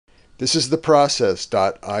This is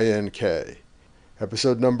theprocess.ink,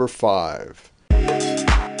 episode number 5.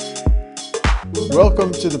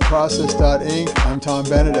 Welcome to theprocess.ink. I'm Tom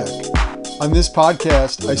Benedek. On this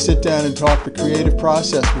podcast, I sit down and talk the creative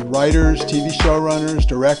process with writers, TV showrunners,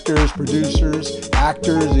 directors, producers,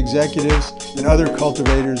 actors, executives, and other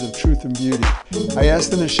cultivators of truth and beauty. I ask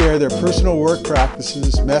them to share their personal work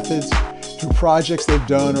practices, methods, through projects they've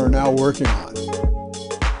done or are now working on.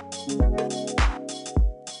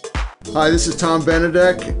 Hi, this is Tom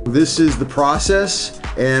Benedek. This is The Process,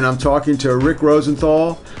 and I'm talking to Rick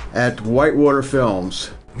Rosenthal at Whitewater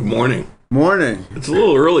Films. Good morning. Morning. It's a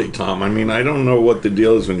little early, Tom. I mean, I don't know what the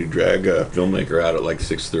deal is when you drag a filmmaker out at like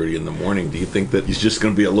 6:30 in the morning. Do you think that he's just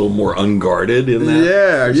going to be a little more unguarded in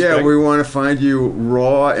that? Yeah. We want to find you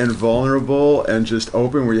raw and vulnerable and just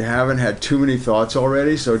open where you haven't had too many thoughts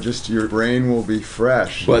already, so just your brain will be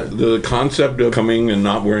fresh. But the concept of coming and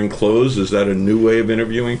not wearing clothes, is that a new way of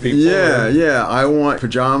interviewing people? Yeah. I want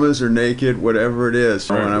pajamas or naked, whatever it is.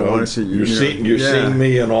 Right, and I want to see you. You're seeing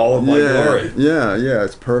me in all of my glory. Yeah,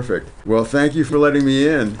 it's perfect. Well, thank you for letting me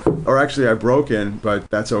in. Or actually, I broke in, but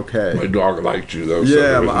that's okay. My dog liked you, though.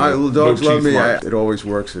 Yeah, dogs love me. Marks. It always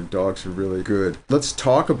works, and dogs are really good. Let's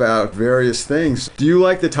talk about various things. Do you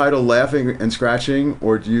like the title Laughing and Scratching,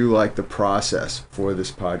 or do you like the process for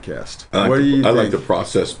this podcast? I think? like the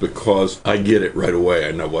process because I get it right away.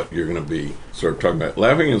 I know what you're going to be sort of talking about.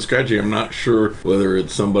 Laughing and Scratching, I'm not sure whether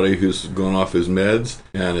it's somebody who's gone off his meds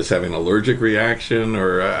and is having an allergic reaction,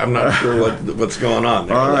 or I'm not sure what's going on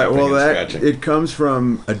there. All right, well, it comes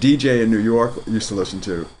from a DJ in New York I used to listen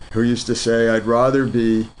to, who used to say, I'd rather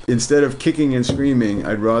be, instead of kicking and screaming,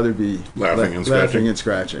 I'd rather be laughing and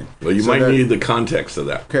scratching. Well, you might need the context of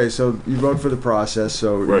that. Okay, so you wrote for The Process,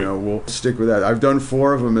 so right. We'll stick with that. I've done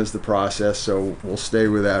 4 of them as The Process, so we'll stay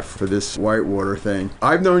with that for this Whitewater thing.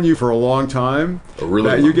 I've known you for a long time.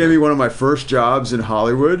 You gave me one of my first jobs in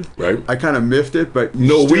Hollywood. Right. I kind of miffed it, but we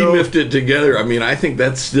miffed it together. I mean, I think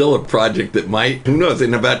that's still a project that might, who knows,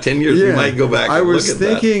 in about 10 years we might go back and look at that. I was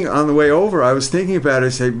thinking on the way over, I was thinking about it, I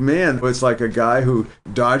say, man, it's like a guy who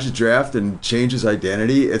dodged a draft and changed his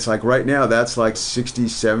identity. It's like right now, that's like 60s,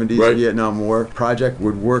 70s Vietnam War project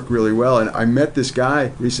would work really well. And I met this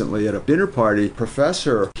guy recently at a dinner party,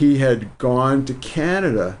 professor. He had gone to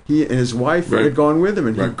Canada. He and his wife had gone with him,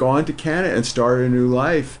 and he'd gone to Canada and started a new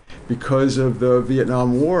life because of the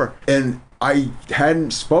Vietnam War. And I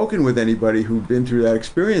hadn't spoken with anybody who'd been through that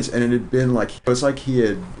experience, and it had been like, it was like he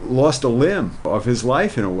had lost a limb of his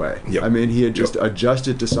life in a way. Yep. I mean, he had just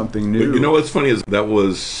adjusted to something new. But you know what's funny is that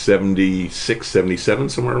was 76, 77,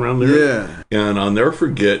 somewhere around there. Yeah. And I'll never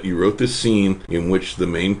forget, you wrote this scene in which the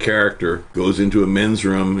main character goes into a men's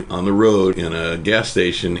room on the road in a gas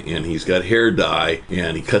station, and he's got hair dye,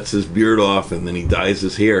 and he cuts his beard off, and then he dyes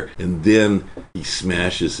his hair, and then he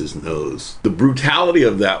smashes his nose. The brutality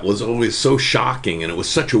of that was always so shocking, and it was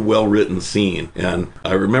such a well-written scene. And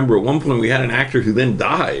I remember at one point we had an actor who then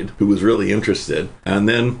died, who was really interested, and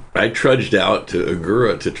then I trudged out to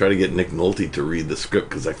Agura to try to get Nick Nolte to read the script,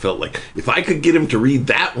 because I felt like if I could get him to read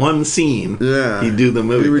that one scene, he'd do the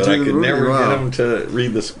movie, but I could never get him to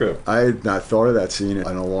read the script. I had not thought of that scene in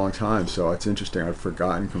a long time, so it's interesting. I've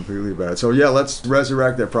forgotten completely about it. So yeah, let's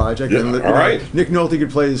resurrect that project. Yeah, all right. Nick Nolte could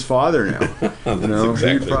play his father now.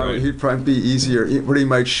 He'd probably be easier, but he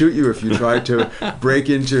might shoot you if you tried to break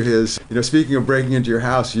into his, speaking of breaking into your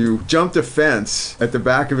house, you jumped a fence at the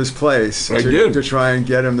back of his place to try and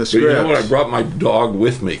get him the script. But you know what? I brought my dog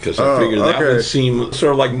with me because I figured that would seem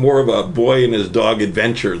sort of like more of a boy and his dog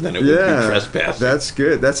adventure than it would be trespassing. That's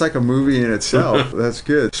good. That's like a movie in itself. That's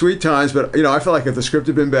good. Sweet times, but I feel like if the script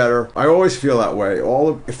had been better, I always feel that way.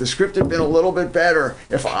 If the script had been a little bit better,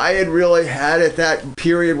 if I had really had it that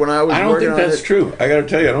period when I was working on it. I don't think that's true. I got to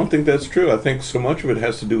tell you, I don't think that's true. I think so much of it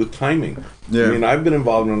has to do with timing. Yeah. I mean, I've been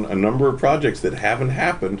involved in a number of projects that haven't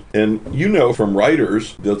happened. And from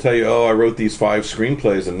writers, they'll tell you, I wrote these 5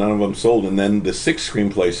 screenplays and none of them sold. And then the 6th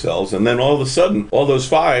screenplay sells. And then all of a sudden, all those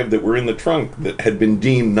 5 that were in the trunk that had been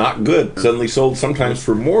deemed not good suddenly sold, sometimes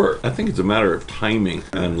for more. I think it's a matter of timing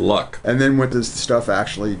and luck. And then what this stuff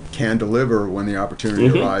actually can deliver when the opportunity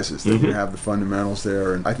arises, that you have the fundamentals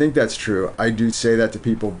there. And I think that's true. I do say that to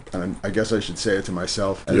people, and I guess I should say it to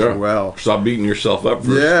myself as well. Stop beating yourself up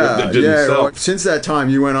for a script that didn't sell. Since that time,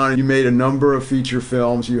 you went on and you made a number of feature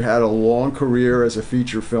films. You had a long career as a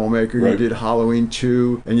feature filmmaker. You did Halloween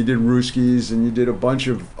 2, and you did Rooskies, and you did a bunch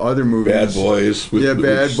of other movies. Bad Boys.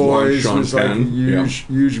 Bad Boys was like a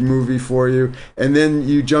huge movie for you. And then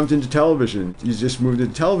you jumped into television. You just moved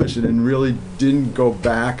into television and really didn't go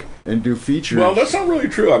back and do features. Well, that's not really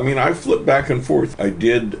true. I mean, I flipped back and forth. I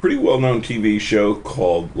did a pretty well-known TV show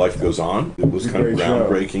called Life Goes On. It was kind of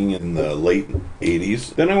groundbreaking in the late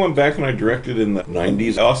 80s. Then I went back and I directed in the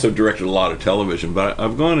 90s. I also directed a lot of television, but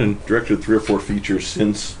I've gone and directed 3 or 4 features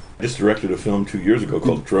since. I just directed a film 2 years ago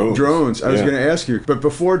called Drones. Drones. I was going to ask you, but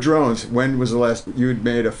before Drones, when was the last you had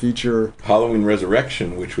made a feature? Halloween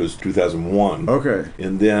Resurrection, which was 2001. Okay.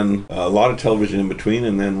 And then a lot of television in between,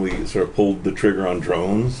 and then we sort of pulled the trigger on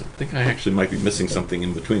Drones. I think I actually might be missing something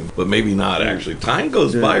in between, but maybe not actually. Time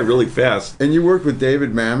goes by really fast. And you worked with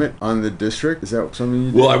David Mamet on The District? Is that something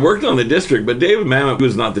you did? Well, I worked on The District, but David Mamet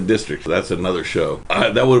was not The District. That's another show.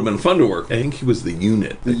 That would have been fun to work with. I think he was The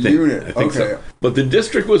Unit. The Unit. I think so. But The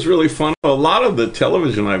District was really fun. A lot of the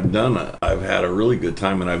television I've done, I've had a really good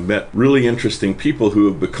time, and I've met really interesting people who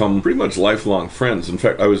have become pretty much lifelong friends. In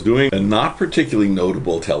fact, I was doing a not particularly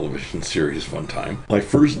notable television series one time. My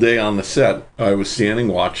first day on the set, I was standing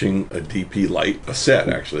watching a DP light a set,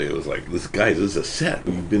 actually. It was like, this is a set.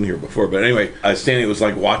 We've been here before. But anyway, I was standing, it was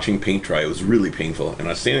like watching paint dry. It was really painful. And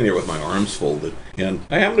I was standing there with my arms folded. And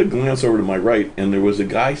I happened to glance over to my right, and there was a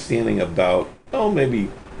guy standing about, maybe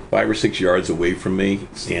 5 or 6 yards away from me,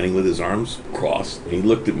 standing with his arms crossed. And he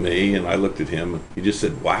looked at me, and I looked at him, and he just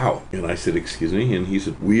said, "Wow." And I said, "Excuse me?" And he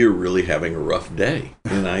said, "We are really having a rough day."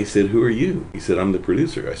 And I said, "Who are you?" He said, "I'm the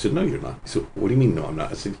producer." I said, "No, you're not." He said, "What do you mean, no, I'm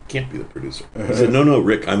not?" I said, "You can't be the producer." He said, "No,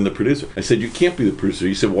 Rick, I'm the producer." I said, "You can't be the producer."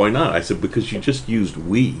 He said, "Why not?" I said, "Because you just used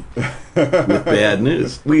 'we' with bad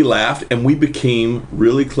news." We laughed, and we became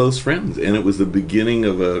really close friends. And it was the beginning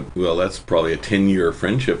of that's probably a 10-year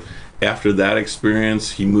friendship. After that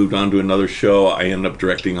experience, he moved on to another show. I ended up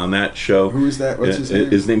directing on that show. Who is that? What's his name?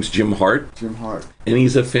 His name's Jim Hart. Jim Hart. And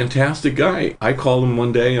he's a fantastic guy. I called him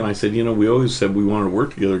one day and I said, we always said we wanted to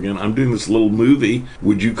work together again. I'm doing this little movie.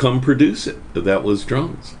 Would you come produce it? That was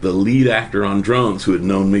Drones. The lead actor on Drones, who had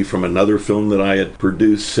known me from another film that I had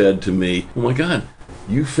produced, said to me, "Oh my God,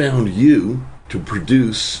 you found you to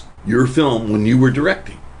produce your film when you were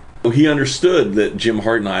directing." He understood that Jim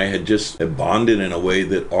Hart and I had just bonded in a way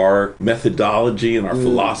that our methodology and our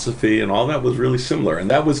philosophy and all that was really similar.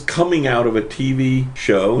 And that was coming out of a TV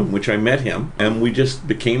show in which I met him, and we just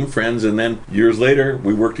became friends. And then years later,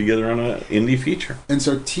 we worked together on an indie feature. And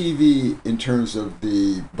so TV, in terms of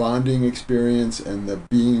the bonding experience and the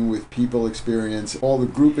being with people experience, all the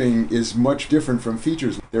grouping is much different from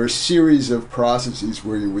features. There are a series of processes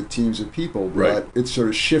where you're with teams of people, but it sort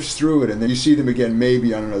of shifts through it, and then you see them again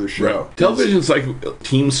maybe on another show. Right. Television's like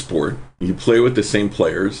team sport. You play with the same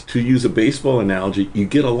players. To use a baseball analogy, you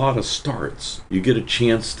get a lot of starts. You get a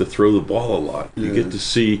chance to throw the ball a lot. You get to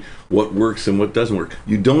see what works and what doesn't work.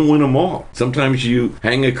 You don't win them all. Sometimes you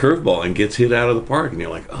hang a curveball and gets hit out of the park, and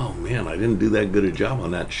you're like, "Oh man, I didn't do that good a job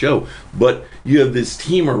on that show." But you have this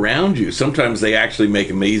team around you. Sometimes they actually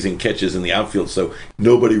make amazing catches in the outfield, so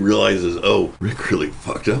nobody realizes, "Oh, Rick really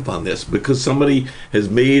fucked up on this," because somebody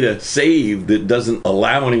has made a save that doesn't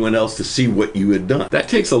allow anyone else to see what you had done. That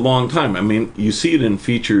takes a long time. I mean, you see it in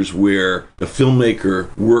features where a filmmaker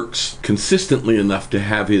works consistently enough to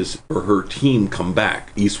have his or her team come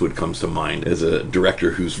back. Eastwood comes to mind as a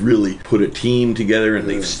director who's really put a team together, and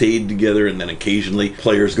they've stayed together, and then occasionally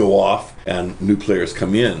players go off and new players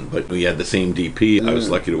come in. But we had the same DP. I was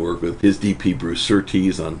lucky to work with his DP, Bruce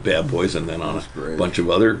Surtees, on Bad Boys, and then on a bunch of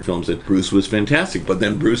other films. And Bruce was fantastic. But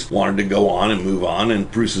then Bruce wanted to go on and move on,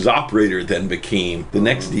 and Bruce's operator then became the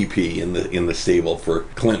next DP in the stable for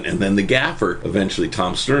Clint. And then the gaffer, eventually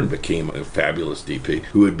Tom Stern, became a fabulous DP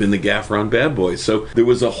who had been the gaffer on Bad Boys. So there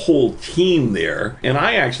was a whole team there, and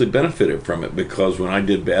I actually benefited from it, because when I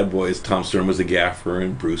did Bad Boys, Tom Stern was the gaffer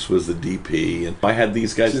and Bruce was the DP, and I had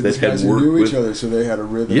these guys that had worked knew with each other, so they had a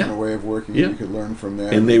rhythm and a way of working, and you could learn from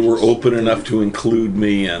that. And they were open enough to include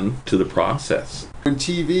me into the process. In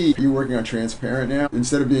TV, you're working on Transparent now.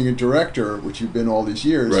 Instead of being a director, which you've been all these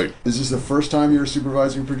years, is this the first time you're a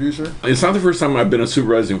supervising producer? It's not the first time I've been a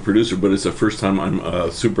supervising producer, but it's the first time I'm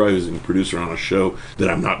a supervising producer on a show that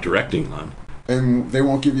I'm not directing on. And they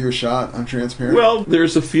won't give you a shot on Transparent? Well,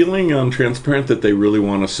 there's a feeling on Transparent that they really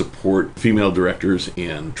want to support female directors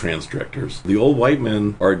and trans directors. The old white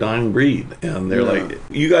men are a dying breed, and they're like,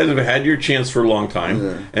 "You guys have had your chance for a long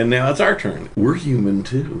time, and now it's our turn. We're human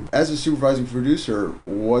too." As a supervising producer,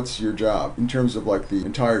 what's your job? In terms of like the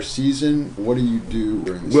entire season, what do you do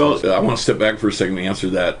during the season? Well, I want to step back for a second and answer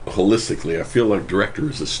that holistically. I feel like director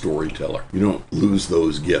is a storyteller. You don't lose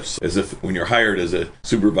those gifts. As if when you're hired as a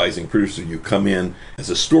supervising producer, you come in as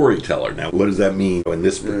a storyteller. Now, what does that mean in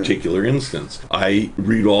this particular instance? I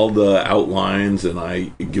read all the outlines and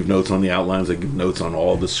I give notes on the outlines. I give notes on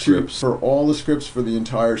all the scripts. For all the scripts for the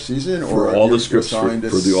entire season? For all the scripts all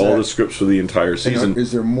the scripts for the entire season.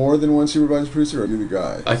 Is there more than one supervising producer, or are you the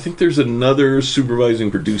guy? I think there's another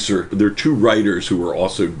supervising producer. There are two writers who are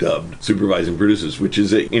also dubbed supervising producers, which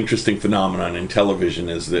is an interesting phenomenon in television,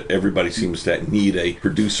 is that everybody seems to need a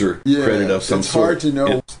producer credit of some sort. It's hard to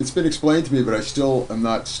know. It's been explained to me, but I still am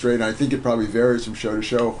not straight. And I think it probably varies from show to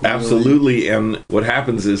show. Absolutely. And what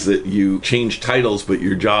happens is that you change titles, but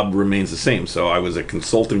your job remains the same. So I was a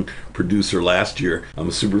consulting producer last year. I'm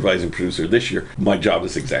a supervising producer this year. My job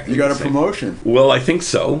is exactly the same. You got a promotion? Well, I think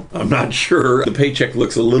so. I'm not sure. The paycheck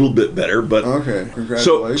looks a little bit better, but okay.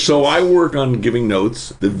 Congratulations. So I work on giving notes.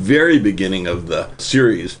 The very beginning of the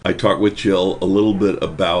series, I talked with Jill a little bit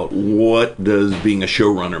about what does being a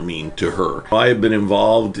showrunner mean to her. I have been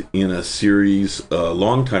involved in a series a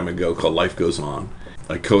long time ago called Life Goes On.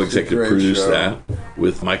 I co-executive produced that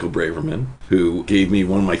with Michael Braverman, who gave me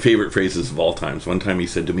one of my favorite phrases of all times. One time he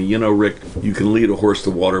said to me, you know, Rick, you can lead a horse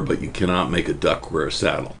to water, but you cannot make a duck wear a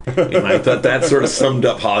saddle. And I thought that sort of summed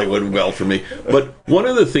up Hollywood well for me. But one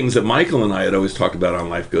of the things that Michael and I had always talked about on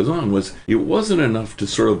Life Goes On was it wasn't enough to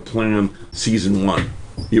sort of plan season 1.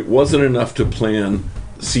 It wasn't enough to plan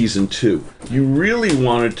season 2. You really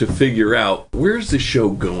wanted to figure out, where's the show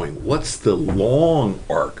going? What's the long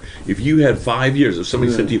arc? If you had 5 years, if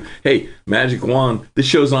somebody said to you, hey, Magic Wand, this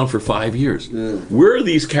show's on for 5 years. Where are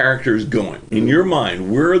these characters going? In your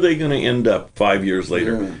mind, where are they going to end up 5 years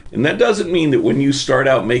later? And that doesn't mean that when you start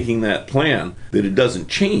out making that plan that it doesn't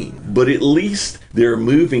change, but at least they're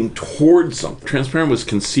moving towards something. Transparent was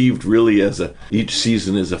conceived really as each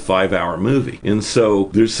season is a 5-hour movie. And so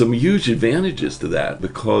there's some huge advantages to that,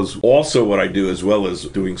 because also what I do, as well as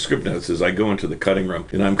doing script notes, is I go into the cutting room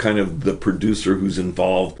and I'm kind of the producer who's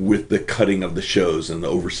involved with the cutting of the shows and the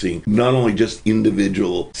overseeing not only just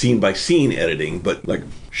individual scene by scene editing, but like,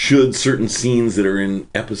 should certain scenes that are in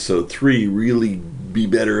episode 3 really be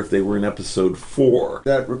better if they were in episode 4?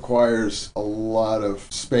 That requires a lot of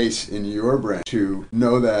space in your brain to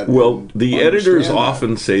know that. Well, the editors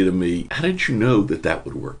often say to me, how did you know that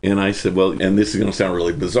would work? And I said, well, and this is going to sound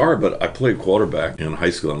really bizarre, but I played quarterback in high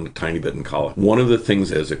school and a tiny bit in college. One of the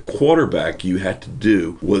things as a quarterback you had to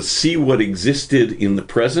do was see what existed in the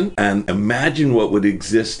present and imagine what would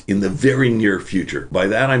exist in the very near future. By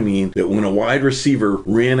that I mean that when a wide receiver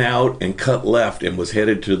ran out and cut left and was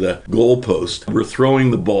headed to the goalpost, we're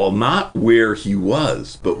throwing the ball not where he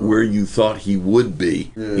was, but where you thought he would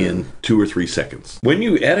be in 2 or 3 seconds. When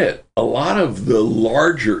you edit, a lot of the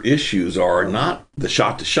larger issues are not the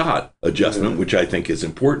shot-to-shot adjustment, which I think is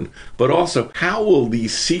important, but also how will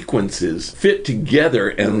these sequences fit together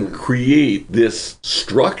and create this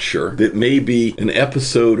structure that may be an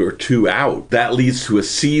episode or 2 out. That leads to a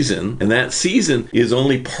season, and that season is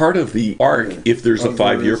only part of the arc if there's a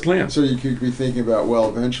 5-year plan. So you could be thinking about, well,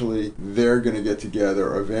 eventually they're going to get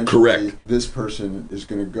together, eventually this person is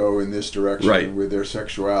going to go in this direction with their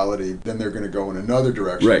sexuality, then they're going to go in another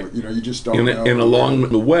direction. You know, you just don't know. And along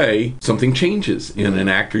the way, something changes. And an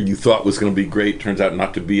actor you thought was going to be great turns out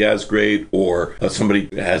not to be as great, or somebody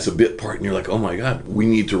has a bit part and you're like, oh my God, we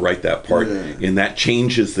need to write that part. And that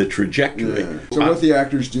changes the trajectory. So what the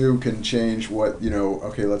actors do can change what,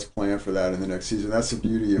 okay, let's plan for that in the next season. That's the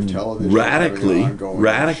beauty of television.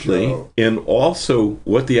 Radically. And also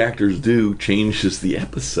what the actors do changes the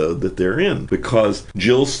episode that they're in, because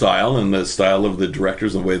Jill's style and the style of the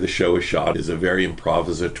directors, the way the show is shot, is a very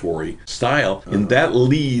improvisatory style. And that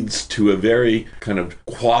leads to a very kind of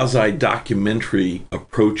quasi-documentary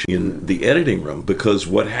approach in the editing room, because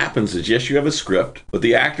what happens is, yes, you have a script, but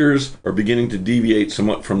the actors are beginning to deviate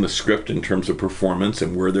somewhat from the script in terms of performance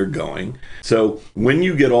and where they're going. So when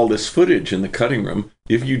you get all this footage in the cutting room,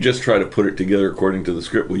 if you just try to put it together according to the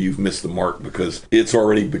script, well, you've missed the mark because it's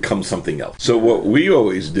already become something else. So what we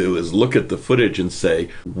always do is look at the footage and say,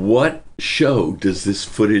 what show does this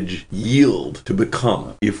footage yield to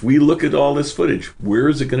become? If we look at all this footage, where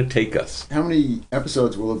is it going to take us? How many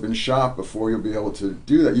episodes will have been shot before you'll be able to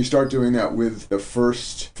do that? You start doing that with the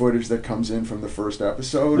first footage that comes in from the first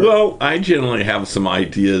episode? Well, I generally have some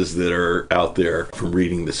ideas that are out there from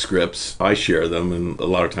reading the scripts. I share them, and a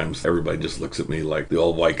lot of times everybody just looks at me like the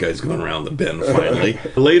old white guy's going around the bend finally.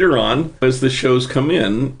 Later on, as the shows come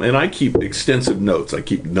in, and I keep extensive notes. I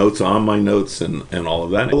keep notes on my notes and all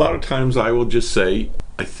of that. A lot of times I will just say,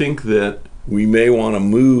 I think that we may want to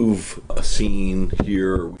move a scene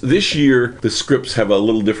here. This year, the scripts have a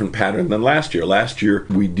little different pattern than last year. Last year,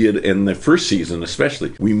 we did, in the first season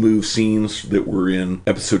especially, we moved scenes that were in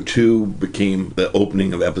episode 2 became the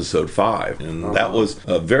opening of episode 5. And that was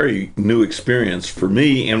a very new experience for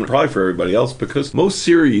me and probably for everybody else, because most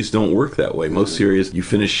series don't work that way. Most series, you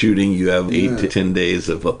finish shooting, you have 8 to 10 days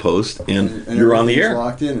of a post, and you're on the air.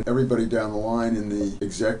 Locked in. Everybody down the line in the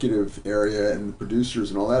executive area and the producers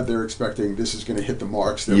and all that, they're expecting this is going to hit the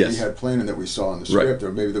marks that we had planned and that we saw in the script,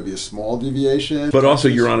 or maybe there'll be a small deviation. But also,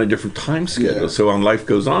 you're on a different time schedule. So on Life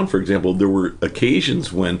Goes On, for example, there were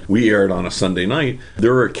occasions when we aired on a Sunday night.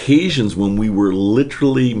 There were occasions when we were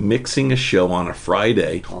literally mixing a show on a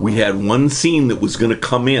Friday. We had one scene that was going to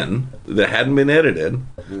come in that hadn't been edited,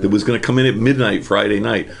 that was going to come in at midnight Friday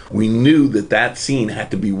night. We knew that that scene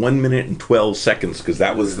had to be 1 minute and 12 seconds because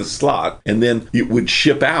that was the slot, and then it would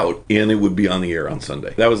ship out and it would be on the air on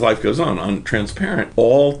Sunday. That was Life Goes On. On Transparent,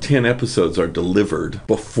 all 10 episodes are delivered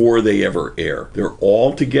before they ever air. They're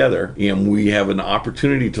all together, and we have an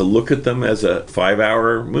opportunity to look at them as a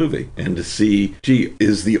 5-hour movie and to see, gee,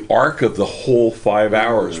 is the arc of the whole 5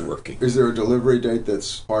 hours working? Is there a delivery date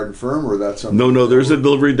that's hard and firm, or that's something? No, there's a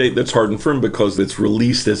delivery date that's hard and firm because it's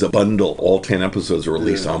released as a bundle. All 10 episodes are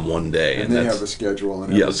released on one day. And they have a schedule.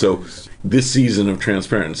 And so this season of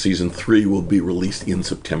Transparent, season 3, will be released in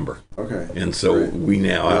September. Okay. And so we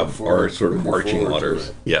now have our sort of marching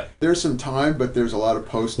orders. Yeah. There's some time, but there's a lot of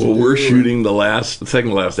post to do. Well, we're shooting the second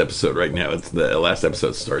to last episode right now. It's the last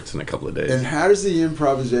episode starts in a couple of days. And how does the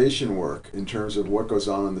improvisation work in terms of what goes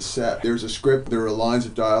on the set? There's a script, there are lines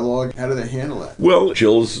of dialogue. How do they handle that? Well,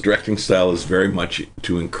 Jill's directing style is very much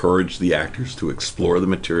to encourage the actors to explore the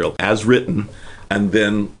material as written, and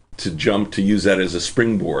then to use that as a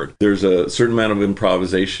springboard. There's a certain amount of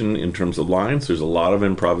improvisation in terms of lines. There's a lot of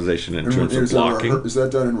improvisation in terms of blocking. Is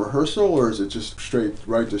that done in rehearsal, or is it just straight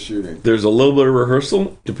right to shooting? There's a little bit of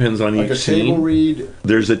rehearsal. Depends on each scene. Like a table read?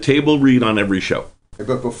 There's a table read on every show.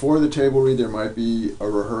 But before the table read, there might be a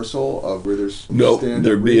rehearsal of where there's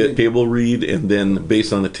there'd be a table read, and then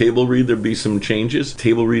based on the table read, there'd be some changes.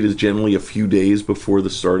 Table read is generally a few days before the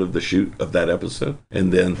start of the shoot of that episode,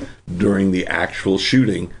 and then during the actual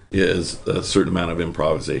shooting is a certain amount of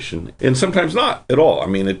improvisation, and sometimes not at all. I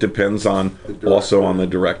mean, it depends on also on the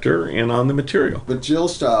director and on the material. But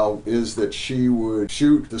Jill's style is that she would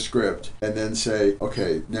shoot the script and then say,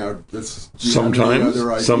 "Okay, now let's." Sometimes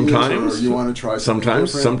you want to try something different?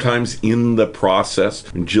 Sometimes in the process,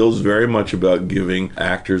 Jill's very much about giving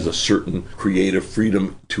actors a certain creative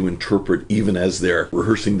freedom to interpret, even as they're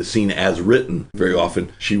rehearsing the scene as written. Very often,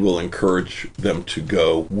 she will encourage them to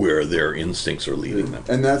go where their instincts are leading them.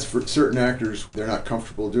 And that's for certain actors, they're not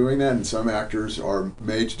comfortable doing that, and some actors are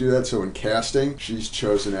made to do that. So in casting, she's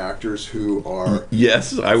chosen actors who are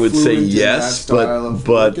yes, I would say yes,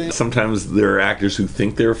 but sometimes there are actors who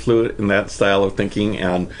think they're fluid in that style of thinking,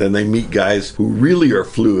 and then they meet guys who really are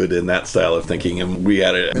fluid in that style of thinking. And we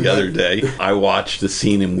had it the other day. I watched a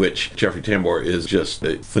scene in which Jeffrey Tambor is just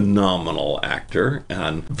a phenomenal actor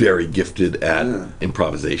and very gifted at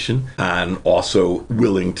improvisation, and also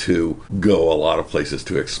willing to go a lot of places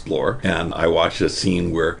to explore. And I watched a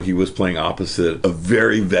scene where he was playing opposite a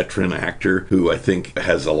very veteran actor who I think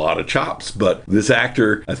has a lot of chops, but this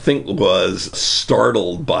actor I think was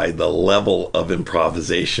startled by the level of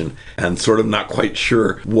improvisation and sort of not quite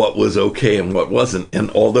sure what was okay and what wasn't.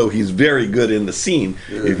 And although he's very good in the scene,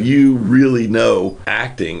 if you really know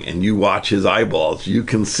acting and you watch his eyeballs, you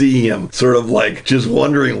can see him sort of like just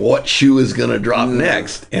wondering what shoe is going to drop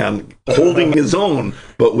next, and holding his own,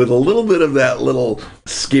 but with a little bit of that little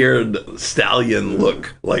scared stallion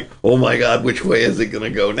look, like, oh my God, which way is it going to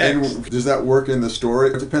go next? And does that work in the story?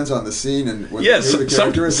 It depends on the scene and what the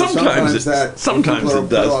character is. Sometimes it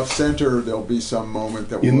does. Off center, there'll be some moment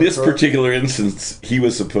that will in this particular instance, he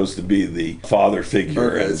was supposed to be the father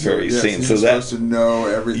figure at the very scene. So that's supposed to know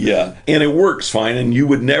everything. Yeah, and it works fine, and you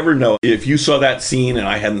would never know. If you saw that scene and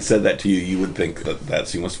I hadn't said that to you, you would think that that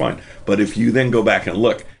scene was fine. But if you then go back and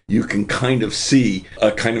look, you can kind of see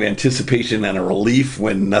a kind of anticipation and a relief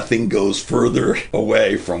when nothing goes further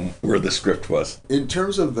away from where the script was. In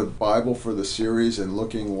terms of the Bible for the series and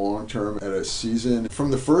looking long term at a season,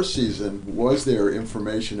 from the first season, was there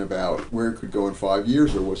information about where it could go in 5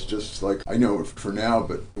 years, or was it just like, I know for now,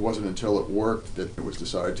 but it wasn't until it worked that it was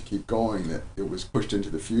decided to keep going that it was pushed into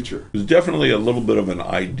the future? There's definitely a little bit of an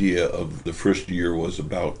idea of the first year was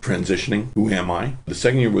about transitioning. Who am I? The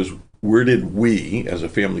second year was where did we as a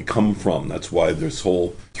family come from? That's why this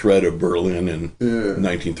whole thread of Berlin in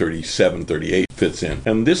 1937, 38 fits in.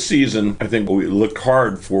 And this season, I think we looked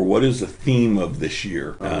hard for what is the theme of this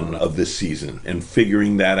year and of this season, and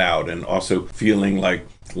figuring that out, and also feeling like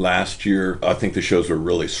last year, I think the shows were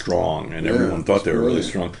really strong, and everyone thought they were really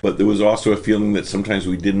strong. But there was also a feeling that sometimes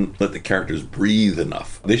we didn't let the characters breathe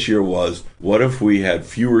enough. This year was, what if we had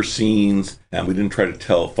fewer scenes and we didn't try to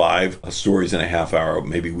tell 5 stories in a half hour?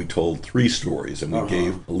 Maybe we told 3 stories, and we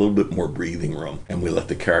gave a little bit more breathing room, and we let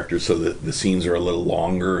the characters, so that the scenes are a little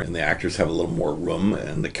longer and the actors have a little more room,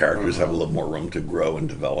 and the characters have a little more room to grow and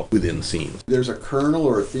develop within scenes. There's a kernel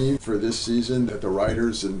or a theme for this season that the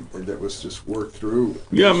writers and that was just worked through.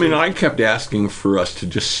 Yeah, I mean, I kept asking for us to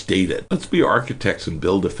just state it. Let's be architects and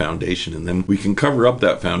build a foundation, and then we can cover up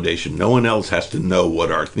that foundation. No one else has to know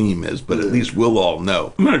what our theme is, but at least we'll all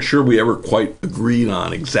know. I'm not sure we ever quite agreed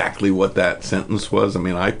on exactly what that sentence was. I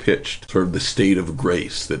mean, I pitched sort of the state of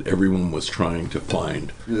grace that everyone was trying to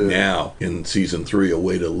find now in season 3, a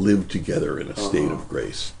way to live together in a state of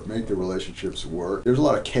grace. Make the relationships work. There's a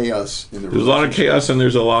lot of chaos in the There's a lot of chaos, and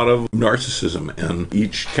there's a lot of narcissism, and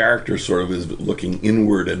each character sort of is looking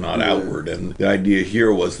inward and not outward. And the idea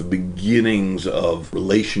here was the beginnings of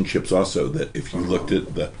relationships also, that if you looked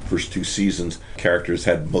at the first 2 seasons, characters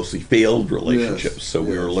had mostly failed relationships. So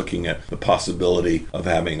we were looking at the possibility of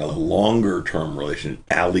having a longer term relationship.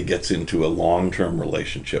 Allie gets into a long-term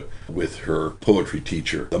relationship with her poetry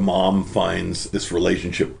teacher. The mom finds this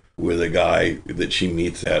relationship with a guy that she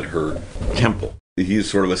meets at her temple.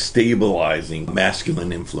 He's sort of a stabilizing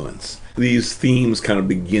masculine influence. These themes kind of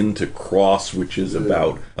begin to cross, which is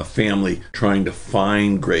about a family trying to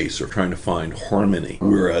find grace or trying to find harmony,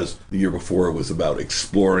 whereas the year before it was about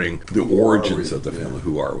exploring the origins of the family.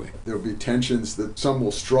 Who are we? There'll be tensions that some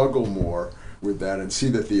will struggle more with that and see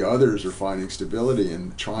that the others are finding stability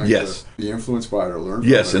and trying to be influenced by it or learn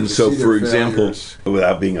from it. And so, for example,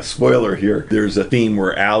 without being a spoiler here, there's a theme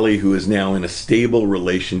where Allie, who is now in a stable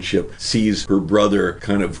relationship, sees her brother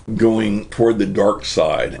kind of going toward the dark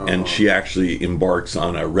side, and she actually embarks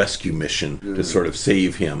on a rescue mission to sort of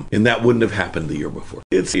save him. And that wouldn't have happened the year before.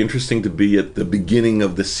 It's interesting to be at the beginning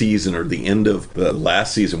of the season or the end of the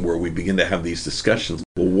last season where we begin to have these discussions.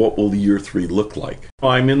 Well, what will year 3 look like?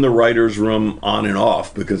 I'm in the writer's room on and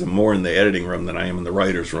off because I'm more in the editing room than I am in the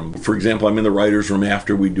writer's room. For example, I'm in the writer's room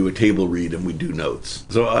after we do a table read and we do notes.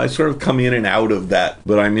 So I sort of come in and out of that,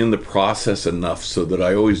 but I'm in the process enough so that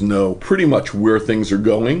I always know pretty much where things are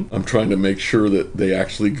going. I'm trying to make sure that they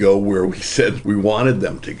actually go where we said we wanted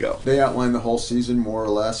them to go. They outline the whole season more or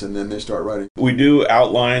less, and then they start writing. We do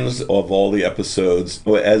outlines of all the episodes.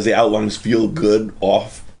 As the outlines feel good,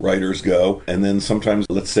 off writers go, and then sometimes,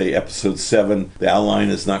 let's say episode 7, the outline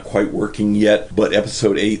is not quite working yet, but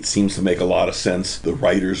episode 8 seems to make a lot of sense. The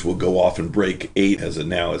writers will go off and break 8 as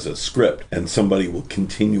a script, and somebody will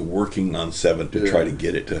continue working on 7 to try to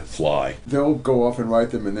get it to fly. They'll go off and write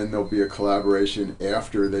them, and then there'll be a collaboration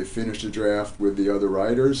after they finish the draft with the other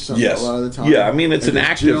writers. A lot of the time. Yeah, I mean, it's an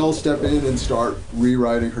active. Jill step in and start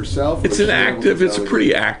rewriting herself. It's a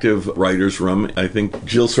pretty active writer's room. I think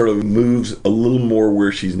Jill sort of moves a little more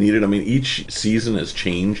where she's needed. I mean, each season has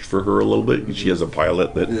changed for her a little bit. She has a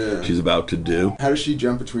pilot that she's about to do. How does she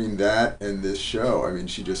jump between that and this show? I mean,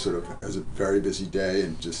 she just sort of has a very busy day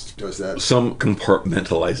and just does that. Some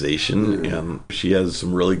compartmentalization, and she has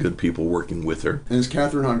some really good people working with her. And is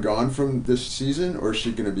Catherine Hahn gone from this season, or is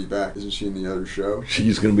she going to be back? Isn't she in the other show?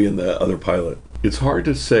 She's going to be in the other pilot. It's hard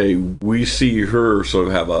to say. We see her sort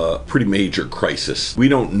of have a pretty major crisis. We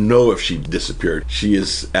don't know if she disappeared. She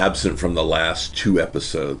is absent from the last 2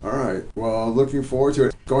 episodes. All right. Well, looking forward to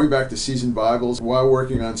it. Going back to season Bibles, while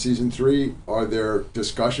working on season 3, are there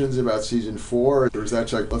discussions about season 4, or is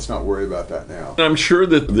that like, let's not worry about that now? I'm sure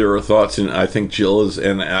that there are thoughts, and I think Jill is,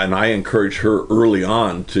 and I encourage her early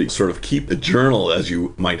on to sort of keep a journal, as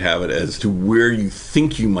you might have it, as to where you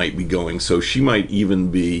think you might be going. So she might even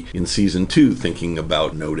be in season 2 thinking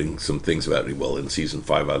about noting some things about, well, in season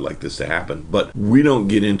 5 I'd like this to happen. But we don't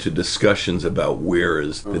get into discussions about where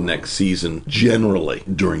is the next season generally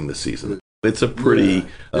during the season. It's a pretty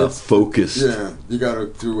focused. Yeah, you got to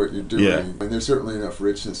do what you're doing. And there's certainly enough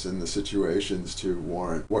richness in the situations to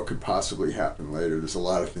warrant what could possibly happen later. There's a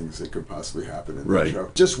lot of things that could possibly happen in the show.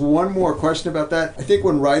 Just one more question about that. I think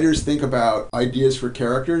when writers think about ideas for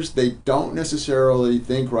characters, they don't necessarily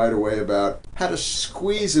think right away about how to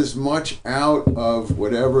squeeze as much out of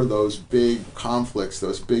whatever those big conflicts,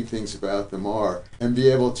 those big things about them are, and be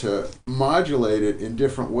able to modulate it in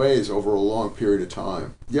different ways over a long period of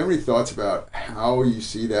time. Do you have any thoughts about how you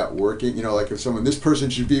see that working. You know, like if this person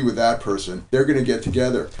should be with that person, they're going to get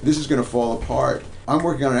together. This is going to fall apart. I'm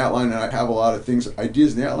working on an outline and I have a lot of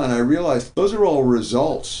ideas in the outline. I realize those are all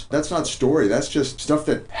results. That's not story. That's just stuff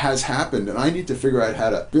that has happened. And I need to figure out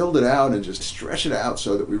how to build it out and just stretch it out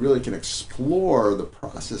so that we really can explore the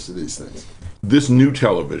process of these things. This new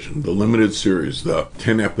television, the limited series, the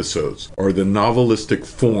 10 episodes, are the novelistic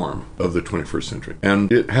form of the 21st century.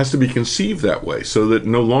 And it has to be conceived that way so that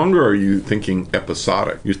no longer are you thinking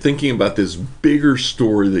episodic. You're thinking about this bigger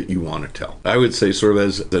story that you want to tell. I would say sort of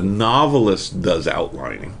as the novelist does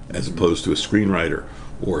outlining, as opposed to a screenwriter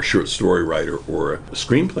or a short story writer or a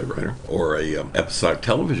screenplay writer or a episodic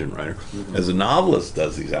television writer. As a novelist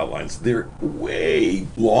does these outlines, they're way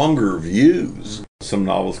longer views. Some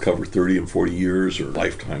novels cover 30 and 40 years or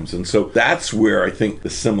lifetimes. And so that's where I think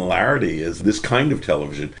the similarity is. This kind of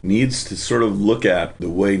television needs to sort of look at the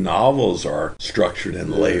way novels are structured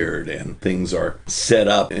and layered and things are set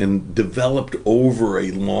up and developed over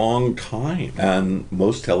a long time. And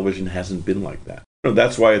most television hasn't been like that.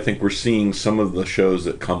 That's why I think we're seeing some of the shows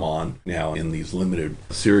that come on now in these limited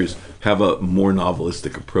series have a more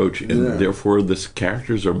novelistic approach, and therefore the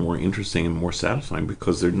characters are more interesting and more satisfying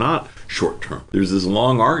because they're not short term. There's this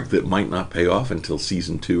long arc that might not pay off until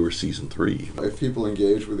season 2 or season 3. If people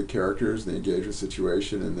engage with the characters, they engage with the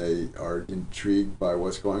situation, and they are intrigued by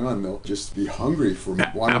what's going on, they'll just be hungry for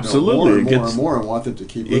wanting to know more and more and more and want them to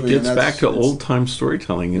keep living. It gets back to old-time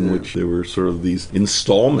storytelling in which there were sort of these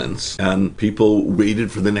installments, and people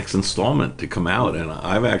waited for the next installment to come out. And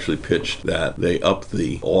I've actually pitched that they up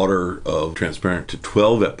the order of Transparent to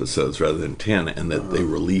 12 episodes rather than 10, and that they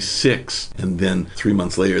release 6, and then 3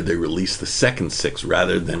 months later they release the second 6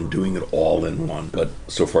 rather than doing it all in one. But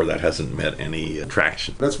so far that hasn't met any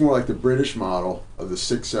traction. That's more like the British model of the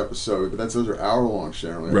 6 episode, but those are hour-long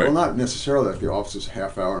generally. Right. Well, not necessarily. Like The Office is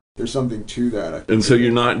half hour. There's something to that, I think. And so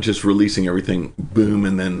you're not just releasing everything, boom,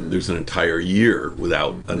 and then there's an entire year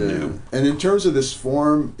without a new. And in terms of this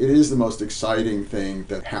form, it is the most exciting thing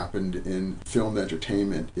that happened in film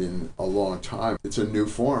entertainment in a long time. It's a new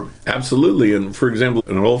form. Absolutely. And for example,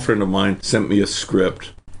 an old friend of mine sent me a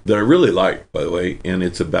script that I really like, by the way, and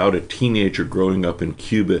it's about a teenager growing up in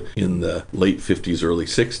Cuba in the late 50s, early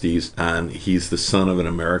 60s, and he's the son of an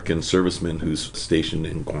American serviceman who's stationed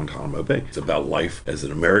in Guantanamo Bay. It's about life as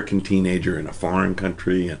an American teenager in a foreign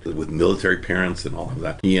country and with military parents and all of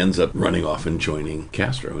that. He ends up running off and joining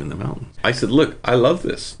Castro in the mountains. I said, look, I love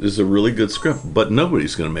this. This is a really good script, but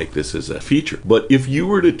nobody's going to make this as a feature. But if you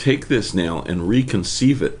were to take this now and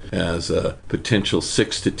reconceive it as a potential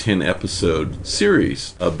 6 to 10 episode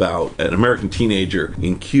series about an American teenager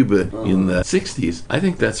in Cuba in the 60s, I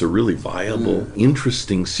think that's a really viable,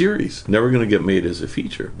 interesting series. Never going to get made as a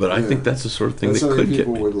feature, but I think that's the sort of thing that could get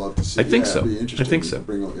people made. would love to see. I think so. Be interesting I think so. To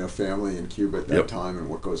bring a family in Cuba at that time and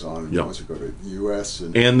what goes on, and wants to go to the U.S.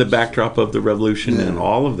 and the backdrop of the revolution and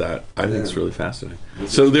all of that. I think it's really fascinating.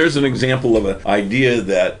 So there's an example of an idea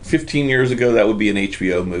that 15 years ago that would be an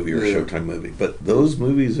HBO movie or a Showtime movie, but those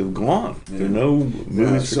movies have gone. There are no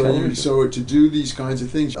movies for television. So to do these kinds of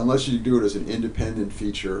things, unless you do it as an independent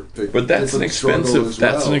feature, but that's an expensive.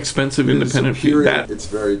 That's an expensive independent feature. It's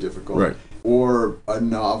very difficult. Right. Or a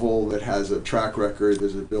novel that has a track record,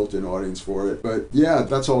 there's a built-in audience for it. But yeah,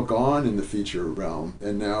 that's all gone in the feature realm,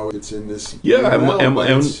 and now it's in this.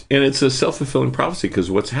 And it's a self-fulfilling prophecy, because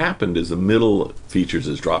what's happened is the middle features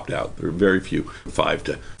has dropped out. There are very few $5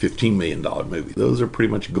 to $15 million movies. Those are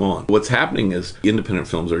pretty much gone. What's happening is independent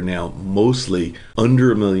films are now mostly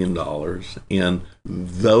under $1 million, and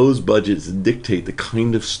those budgets dictate the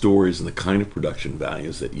kind of stories and the kind of production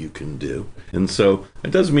values that you can do. And so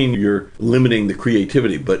it doesn't mean you're limiting the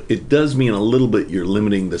creativity, but it does mean a little bit you're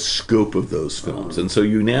limiting the scope of those films. And so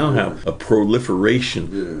you now have a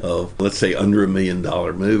proliferation of, let's say, under $1 million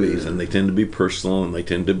movies, and they tend to be personal, and they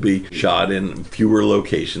tend to be shot in fewer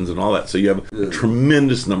locations and all that. So you have a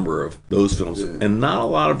tremendous number of those films, and not a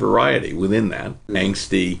lot of variety within that.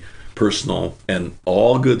 Angsty, personal, and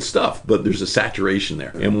all good stuff, but there's a saturation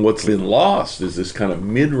there. And what's been lost is this kind of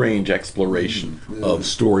mid-range exploration of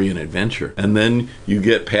story and adventure. And then you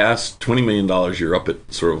get past $20 million, you're up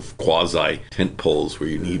at sort of quasi tent poles where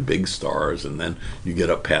you need big stars, and then you get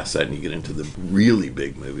up past that and you get into the really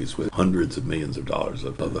big movies with hundreds of millions of dollars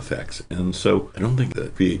of effects. And so I don't think the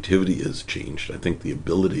creativity has changed. I think the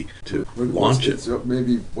ability to launch it. It's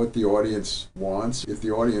maybe what the audience wants. If the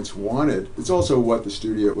audience wanted, it's also what the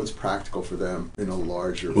studio, what's practical for them in a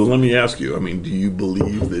larger. Well, let me ask you, I mean, do you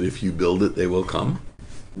believe that if you build it, they will come?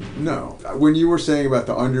 No. When you were saying about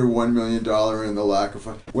the under $1 million and the lack of,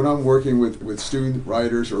 when I'm working with student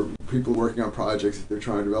writers or people working on projects that they're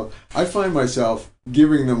trying to develop, I find myself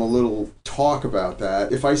giving them a little talk about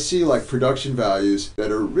that. If I see like production values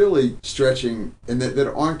that are really stretching and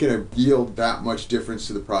that aren't going to yield that much difference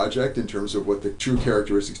to the project in terms of what the true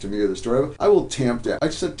characteristics to me or the story, I will tamp down. I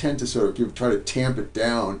just tend to sort of try to tamp it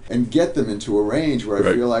down and get them into a range where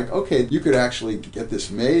I feel like, okay, you could actually get this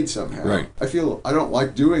made somehow. Right. I don't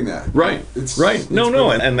like doing that. Right.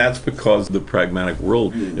 And that's because the pragmatic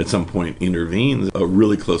world at some point intervenes. A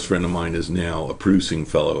really close friend of mine is now a producing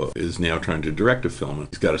fellow, is now trying to direct a film.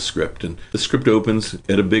 He's got a script, and the script opens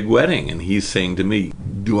at a big wedding, and he's saying to me,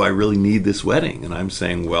 do I really need this wedding? And I'm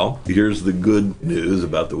saying, well, here's the good news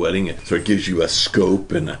about the wedding. So it gives you a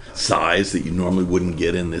scope and a size that you normally wouldn't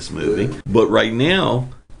get in this movie. But right now,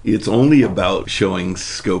 it's only about showing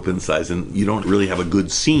scope and size, and you don't really have a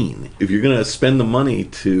good scene. If you're going to spend the money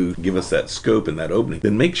to give us that scope and that opening,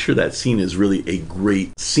 then make sure that scene is really a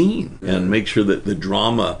great scene, and make sure that the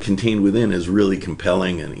drama contained within is really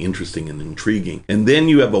compelling and interesting and intriguing. And then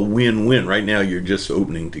you have a win-win. Right now, you're just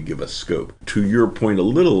opening to give us scope. To your point a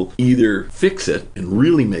little, either fix it and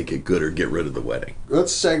really make it good or get rid of the wedding.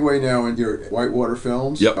 Let's segue now into your Whitewater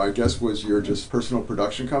Films. Yep. I guess was your just personal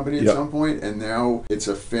production company at some point, and now it's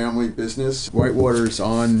a family business. Whitewater's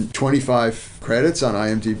on 25 credits on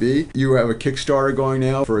IMDb. You have a Kickstarter going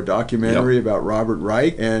now for a documentary about Robert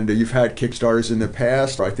Reich, and you've had Kickstarters in the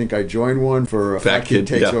past. I think I joined one for Fat Kid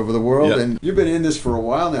Takes Over the World, and you've been in this for a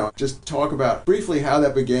while now. Just talk about briefly how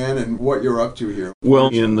that began and what you're up to here. Well,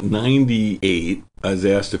 in 98, I was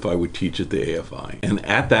asked if I would teach at the AFI. And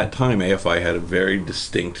at that time, AFI had a very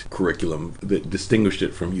distinct curriculum that distinguished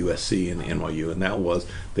it from USC and NYU, and that was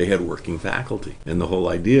they had working faculty. And the whole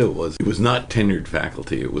idea was it was not tenured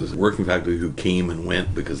faculty. It was working faculty who came and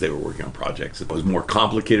went because they were working on projects. It was more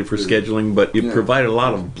complicated for scheduling, but it provided a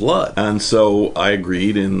lot of blood. And so I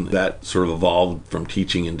agreed, and that sort of evolved from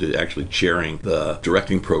teaching into actually chairing the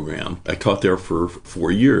directing program. I taught there for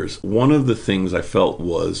 4 years. One of the things I felt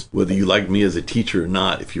was, whether you liked me as a teacher or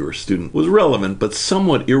not, if you were a student, was relevant, but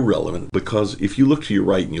somewhat irrelevant, because if you look to your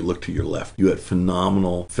right and you look to your left, you had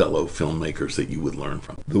phenomenal fellow filmmakers that you would learn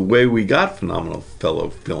from. The way we got phenomenal fellow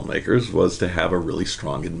filmmakers was to have a really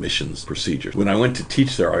strong admissions procedure. When I went to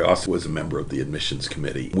teach there, I also was a member of the admissions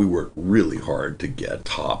committee. We worked really hard to get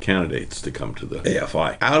top candidates to come to the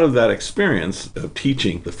AFI. Out of that experience of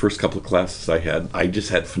teaching, the first couple of classes I just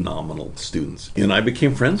had phenomenal students, and I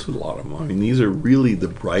became friends with a lot of them. I mean, these are really the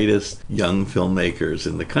brightest young filmmakers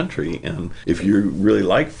in the country, and if you really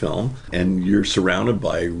like film and you're surrounded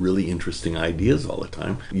by really interesting ideas all the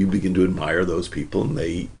time, you begin to admire those people, and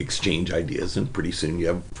they exchange ideas, and pretty soon you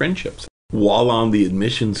have friendships. While on the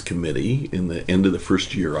admissions committee, in the end of the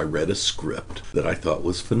first year, I read a script that I thought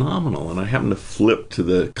was phenomenal. And I happened to flip to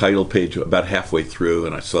the title page about halfway through,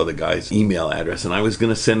 and I saw the guy's email address. And I was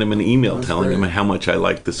going to send him an email telling him how much I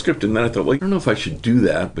liked the script. And then I thought, well, I don't know if I should do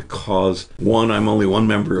that because, one, I'm only one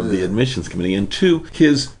member of the admissions committee. And two,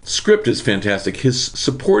 his script is fantastic. His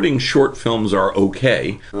supporting short films are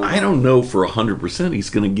okay. I don't know for 100% he's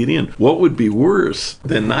going to get in. What would be worse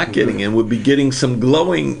than not getting in would be getting some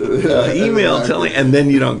glowing email telling, and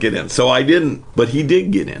then you don't get in. So I didn't, but he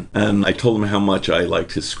did get in. And I told him how much I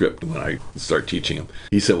liked his script when I started teaching him.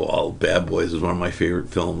 He said, well, Bad Boys is one of my favorite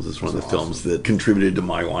films. It's one of the films that contributed to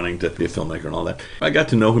my wanting to be a filmmaker and all that. I got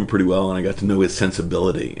to know him pretty well, and I got to know his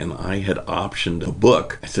sensibility. And I had optioned a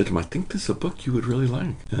book. I said to him, I think this is a book you would really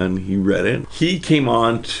like. And he read it. He came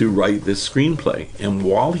on to write this screenplay. And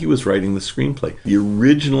while he was writing the screenplay, the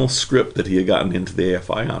original script that he had gotten into the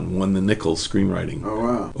AFI on won the Nichols Screenwriting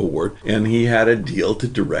Award. And he had a deal to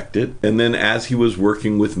direct it. And then as he was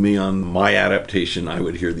working with me on my adaptation, I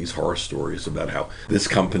would hear these horror stories about how this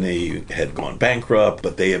company had gone bankrupt,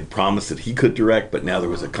 but they had promised that he could direct, but now there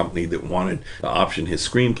was a company that wanted to option his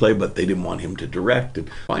screenplay, but they didn't want him to direct.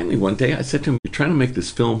 And finally, one day I said to him, you're trying to make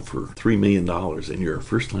this film for $3 million and you're a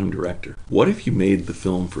first-time director. What if you made the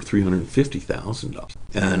film for $350,000?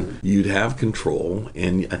 And you'd have control,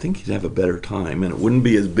 and I think you'd have a better time, and it wouldn't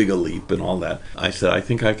be as big a leap and all that. I said, I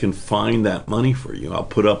think I can find that money for you. I'll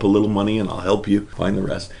put up a little money and I'll help you find the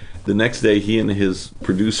rest. The next day, he and his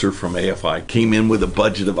producer from AFI came in with a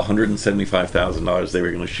budget of $175,000. They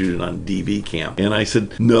were going to shoot it on DV cam. And I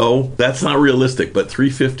said, no, that's not realistic, but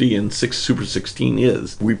 350 and 6 Super 16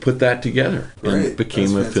 is. We put that together, and it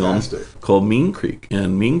became a film called Mean Creek.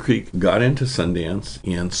 And Mean Creek got into Sundance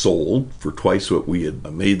and sold for twice what we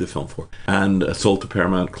had made the film for, and sold to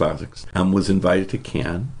Paramount Classics, and was invited to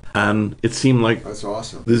Cannes. And it seemed like that's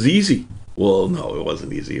awesome. This is easy. Well, no, it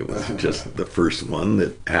wasn't easy. It was just the first one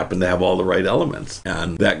that happened to have all the right elements.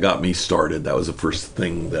 And that got me started. That was the first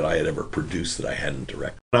thing that I had ever produced that I hadn't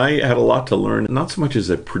directed. I had a lot to learn, not so much as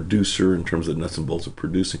a producer in terms of nuts and bolts of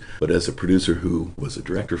producing, but as a producer who was a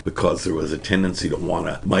director, because there was a tendency to want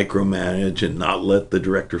to micromanage and not let the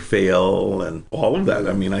director fail and all of that.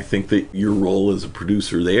 I mean, I think that your role as a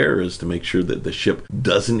producer there is to make sure that the ship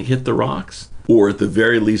doesn't hit the rocks, or at the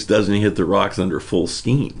very least doesn't hit the rocks under full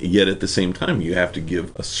steam. Yet at the same time, you have to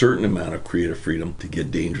give a certain amount of creative freedom to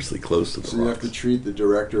get dangerously close to the rocks. So you have to treat the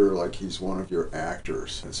director like he's one of your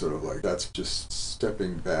actors, and sort of like that's just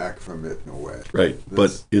stepping back from it in a way. Right,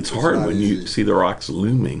 but it's hard when you see the rocks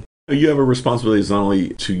looming. You have a responsibility not only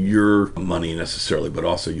to your money necessarily, but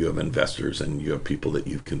also you have investors and you have people that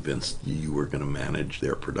you've convinced you were going to manage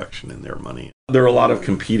their production and their money. There are a lot of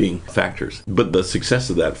competing factors, but the success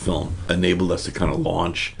of that film enabled us to kind of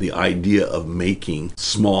launch the idea of making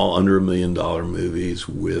small, under $1 million movies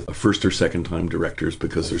with a first or second time directors,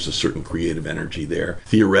 because there's a certain creative energy there.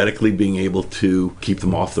 Theoretically, being able to keep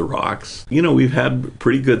them off the rocks. You know, we've had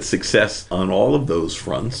pretty good success on all of those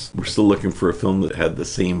fronts. We're still looking for a film that had the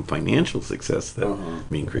same financial success that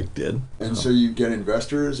Mean Creek did. And so you get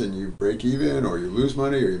investors and you break even, or you lose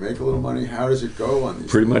money, or you make a little money. How does it go on these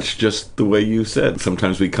Pretty things? much just the way you said.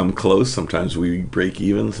 Sometimes we come close, sometimes we break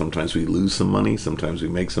even, sometimes we lose some money, sometimes we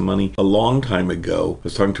make some money. A long time ago, I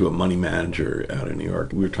was talking to a money manager out in New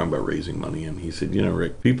York. We were talking about raising money, and he said, you know,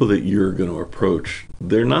 Rick, people that you're going to approach,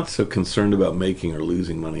 they're not so concerned about making or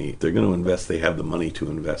losing money. They're going to invest, they have the money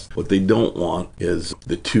to invest. What they don't want is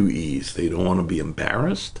the two E's. They don't want to be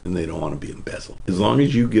embarrassed, and they don't want to be embezzled. As long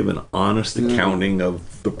as you give an honest accounting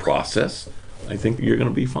of the process, I think you're going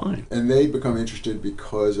to be fine. And they become interested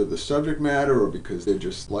because of the subject matter, or because they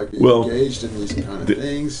just like being engaged in these kind of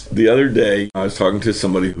things? The other day, I was talking to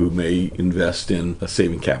somebody who may invest in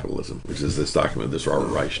Saving Capitalism, which is this document, this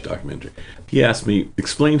Robert Reich documentary. He asked me,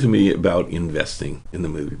 explain to me about investing in the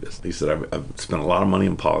movie business. He said, I've spent a lot of money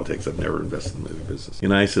in politics. I've never invested in the movie business.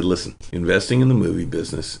 And I said, listen, investing in the movie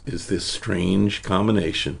business is this strange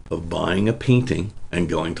combination of buying a painting and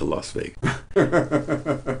going to Las Vegas.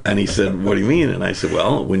 And he said, what do you mean? And I said,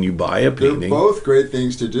 well, when you buy a painting... They're both great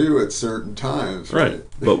things to do at certain times. Right.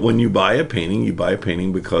 But when you buy a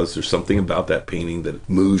painting because there's something about that painting that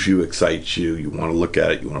moves you, excites you, you want to look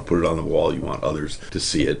at it, you want to put it on the wall, you want others to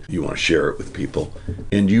see it, you want to share it with people,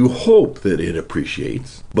 and you hope that it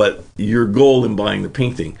appreciates. But your goal in buying the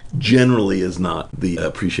painting generally is not the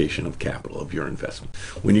appreciation of capital, of your investment.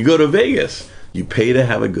 When you go to Vegas, you pay to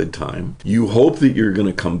have a good time. You hope that you're going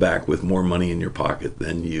to come back with more money in your pocket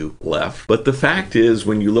than you left. But the fact is,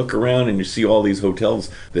 when you look around and you see all these hotels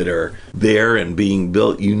that are there and being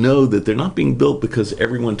built, you know that they're not being built because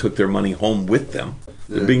everyone took their money home with them.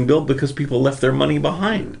 They're being built because people left their money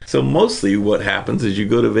behind. So mostly what happens is you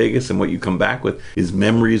go to Vegas and what you come back with is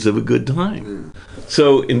memories of a good time.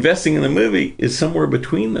 So investing in the movie is somewhere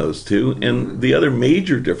between those two. And the other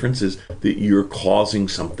major difference is that you're causing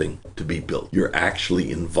something to be built. You're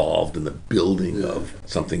actually involved in the building of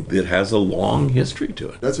something that has a long history to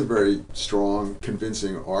it. That's a very strong,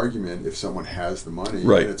 convincing argument if someone has the money.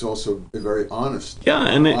 Right. And it's also a very honest,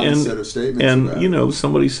 honest set of statements. And, you know,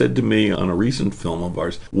 somebody said to me on a recent film of ours,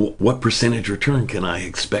 what percentage return can I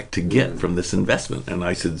expect to get from this investment? And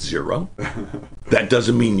I said, 0. That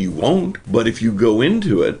doesn't mean you won't, but if you go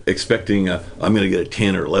into it expecting I'm going to get a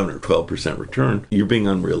 10 or 11 or 12% return, you're being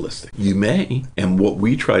unrealistic. You may, and what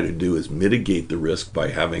we try to do is mitigate the risk by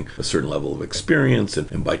having a certain level of experience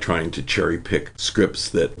and by trying to cherry pick scripts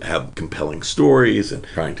that have compelling stories and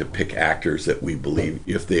trying to pick actors that we believe,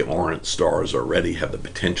 if they aren't stars already, have the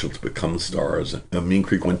potential to become stars. And Mean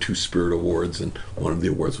Creek won 2 Spirit Awards, and one of the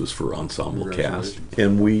awards was for ensemble cast.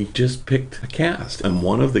 And we just picked a cast. And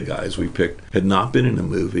one of the guys we picked had not been in a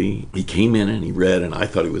movie. He came in and he read, and I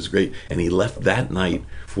thought he was great. And he left that night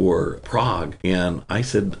for Prague. And I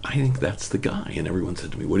said, I think that's the guy. And everyone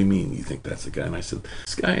said to me, what do you mean you think that's the guy? And I said,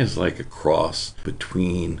 this guy is like a cross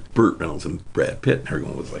between Burt Reynolds and Brad Pitt. And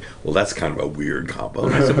everyone was like, well, that's kind of a weird combo.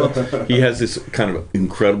 And I said, well, he has this kind of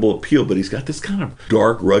incredible appeal, but he's got this kind of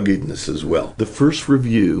dark ruggedness as well. The first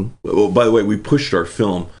review, by the way, we pushed our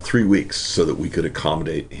film 3 weeks so that we could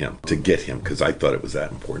accommodate him, to get him, because I thought it was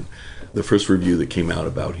that important. The first review that came out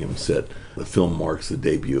about him said, the film marks the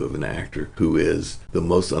debut of an actor who is the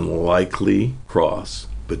most unlikely cross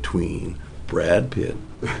between Brad Pitt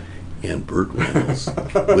and Burt Reynolds,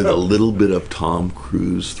 with a little bit of Tom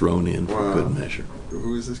Cruise thrown in for good measure.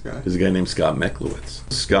 Who is this guy? There's a guy named Scott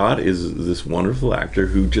Mechlowitz. Scott is this wonderful actor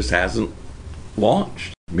who just hasn't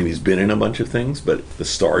launched. I mean, he's been in a bunch of things, but the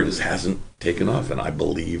star just hasn't taken off. And I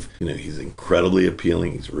believe, he's incredibly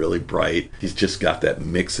appealing. He's really bright. He's just got that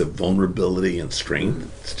mix of vulnerability and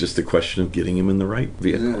strength. It's just a question of getting him in the right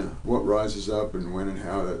vehicle. Yeah. What rises up and when and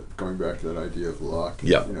how, going back to that idea of luck.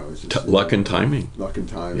 Yeah. It's just, luck and timing. Luck and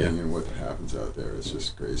timing and what happens out there. It's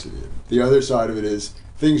just crazy. The other side of it is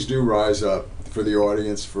things do rise up for the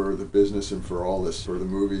audience, for the business, and for all this, for the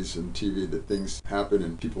movies and TV, that things happen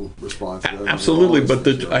and people respond to them. Absolutely, but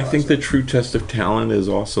I think the true test of talent is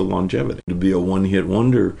also longevity. To be a one-hit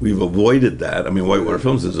wonder, we've avoided that. I mean, Whitewater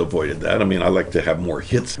Films has avoided that. I mean, I like to have more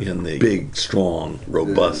hits in the big, strong,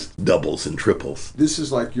 robust doubles and triples. This is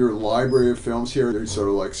like your library of films here. They're sort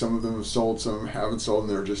of like, some of them have sold, some of them haven't sold, and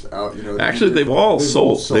they're just out. Actually, they've all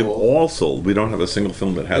sold. They've all sold. We don't have a single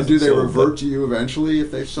film that hasn't sold. And do they revert to you eventually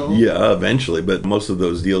if they've sold? Yeah, eventually. But most of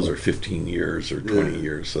those deals are 15 years or 20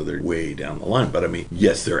 years, so they're way down the line. But I mean,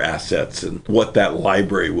 yes, they're assets, and what that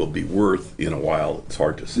library will be worth in a while, it's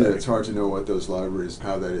hard to say. Yeah, it's hard to know what those libraries,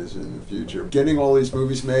 how that is in the future. Getting all these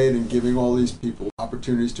movies made and giving all these people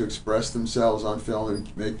opportunities to express themselves on film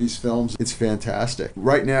and make these films, it's fantastic.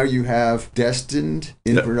 Right now you have Destined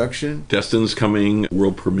in production. Destined's coming,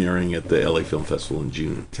 world premiering at the LA Film Festival in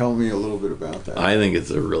June. Tell me a little bit about that. I think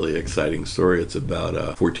it's a really exciting story. It's about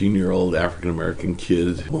a 14-year-old African-American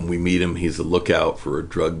kid. When we meet him, he's a lookout for a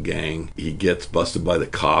drug gang. He gets busted by the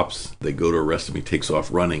cops. They go to arrest him. He takes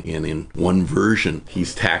off running. And in one version,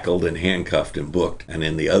 he's tackled and handcuffed and booked. And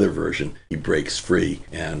in the other version, he breaks free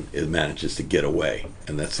and it manages to get away.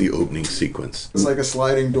 And that's the opening sequence. It's like a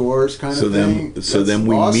sliding doors kind of thing. Then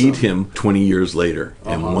we meet him 20 years later.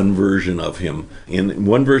 And one version of him, in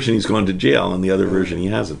one version he's gone to jail, and the other version he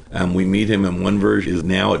hasn't. And we meet him, and one version is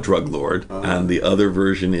now a drug lord, and the other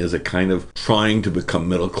version is a kind of trying to become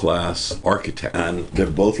middle class architect. And they're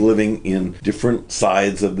both living in different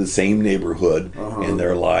sides of the same neighborhood, and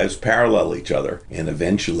their lives parallel each other and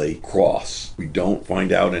eventually cross. We don't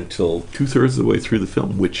find out until 2/3 of the way through the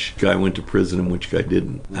film which guy went to prison and which guy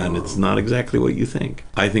didn't. And it's not exactly what you think.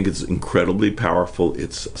 I think it's incredibly powerful.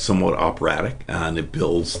 It's somewhat operatic, and it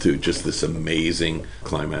builds to just this amazing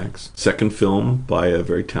climax. Second film by a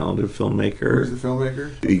very talented filmmaker. Who's the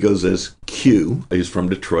filmmaker? He goes as Q. He's from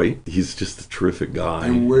Detroit. He's just a terrific guy.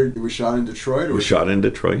 And where it was shot in Detroit? It was shot in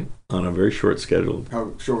Detroit on a very short schedule.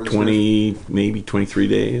 How short was it? 20, maybe 23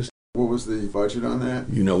 days. What was the budget on that?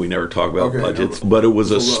 We never talk about budgets, but it was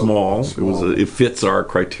small. It fits our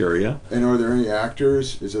criteria. And are there any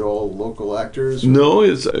actors? Is it all local actors?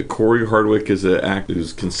 No, Corey Hardwick is an actor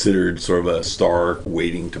who's considered sort of a star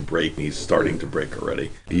waiting to break. He's starting to break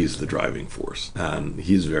already. He's the driving force, and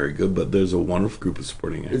he's very good. But there's a wonderful group of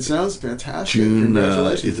supporting actors. It sounds fantastic. June,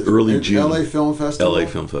 Congratulations. it's early June. LA Film Festival. LA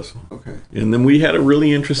Film Festival. Okay. And then we had a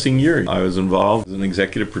really interesting year. I was involved as an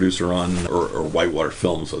executive producer on, or Whitewater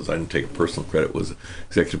Films, as I didn't take personal credit, was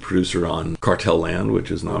executive producer on Cartel Land,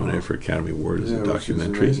 which is nominated for Academy Award as a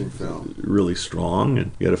documentary. Which is an amazing film. Really strong.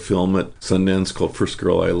 And we had a film at Sundance called First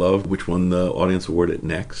Girl I Love, which won the Audience Award at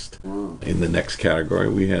Next. Wow. In the next category,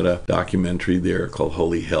 we had a documentary there called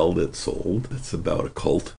Holy Hell that sold. It's about a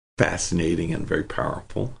cult. Fascinating and very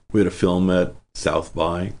powerful. We had a film at South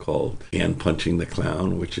by called Anne Punching the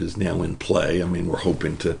Clown, which is now in play. I mean, we're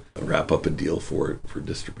hoping to wrap up a deal for it for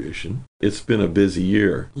distribution. It's been a busy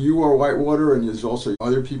year. You are Whitewater, and there's also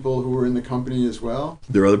other people who are in the company as well?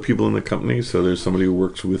 There are other people in the company, so there's somebody who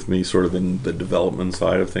works with me sort of in the development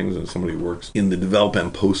side of things, and somebody who works in the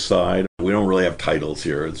development post side. We don't really have titles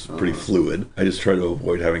here. It's pretty fluid. I just try to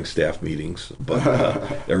avoid having staff meetings, but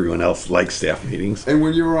everyone else likes staff meetings. And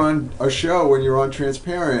when you're on a show, when you're on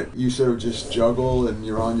Transparent, you sort of just juggle, and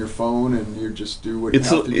you're on your phone, and you just do what you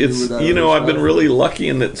have to do without I've been really lucky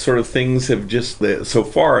in that sort of things have just, so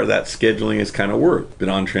far, that scheduling has kind of worked. Been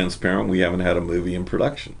on Transparent, we haven't had a movie in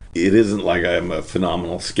production. It isn't like I'm a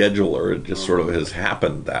phenomenal scheduler. It just sort of has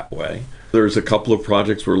happened that way. There's a couple of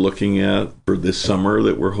projects we're looking at for this summer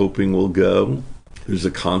that we're hoping will go. There's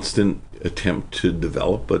a constant attempt to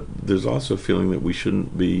develop, but there's also a feeling that we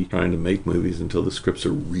shouldn't be trying to make movies until the scripts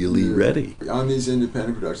are really ready. On these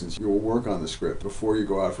independent productions, you'll work on the script before you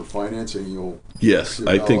go out for financing. Yes,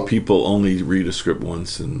 develop. I think people only read a script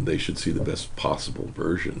once, and they should see the best possible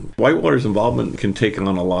version. Whitewater's involvement can take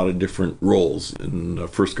on a lot of different roles. In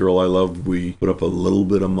First Girl I Loved, we put up a little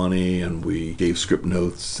bit of money, and we gave script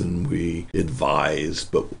notes, and we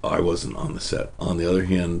advised, but I wasn't on the set. On the other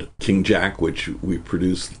hand, King Jack, which we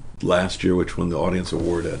produced last year, which won the Audience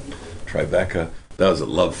Award at Tribeca, That was a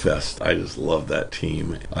love fest. I just loved that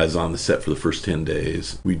team. I was on the set for the first 10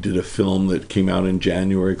 days. We did a film that came out in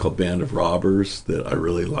January called Band of Robbers that I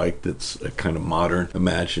really liked. It's a kind of modern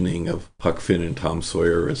imagining of Huck Finn and Tom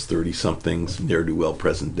Sawyer as 30-somethings, ne'er-do-well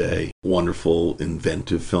present day. Wonderful,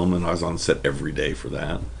 inventive film, and I was on set every day for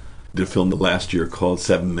that. Did a film last year called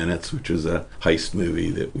 7 Minutes, which is a heist movie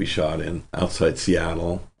that we shot in outside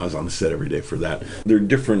Seattle. I was on the set every day for that. There are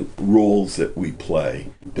different roles that we play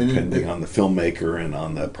depending on the filmmaker and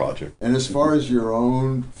on the project. And as far as your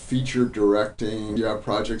own feature directing, you have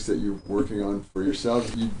projects that you're working on for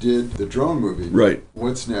yourself. You did the drone movie. Right.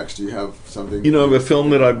 What's next? Do you have something? You know, a film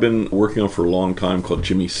that I've been working on for a long time called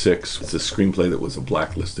Jimmy Six. It's a screenplay that was a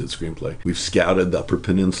blacklisted screenplay. We've scouted the Upper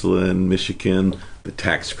Peninsula in Michigan. The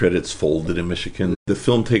tax credits folded in Michigan. The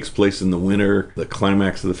film takes place in the winter. The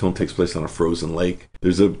climax of the film takes place on a frozen lake.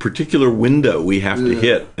 There's a particular window we have to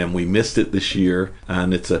hit, and we missed it this year.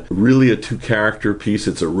 And it's really a two-character piece.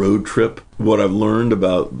 It's a road trip. What I've learned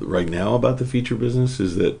about right now about the feature business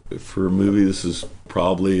is that for a movie, this is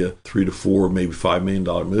probably a $3 to $4, maybe $5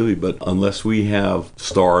 million movie. But unless we have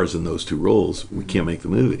stars in those two roles, we can't make the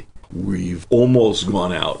movie. We've almost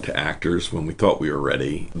gone out to actors when we thought we were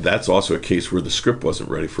ready. That's also a case where the script wasn't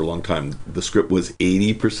ready for a long time. The script was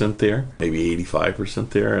 80% there, maybe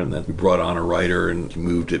 85% there, and then we brought on a writer and he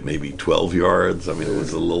moved it maybe 12 yards. I mean, it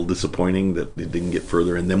was a little disappointing that it didn't get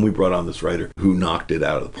further. And then we brought on this writer who knocked it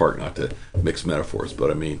out of the park, not to mix metaphors, but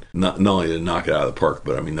I mean, not only to knock it out of the park,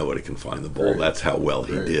 but I mean, nobody can find the ball. That's how well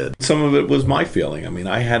he did. Some of it was my failing. I mean,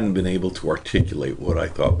 I hadn't been able to articulate what I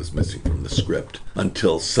thought was missing from the script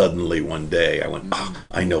until suddenly one day I went,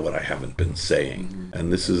 I know what I haven't been saying.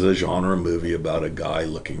 And this is a genre movie about a guy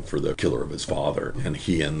looking for the killer of his father. And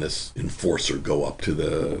he and this enforcer go up to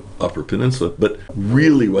the Upper Peninsula. But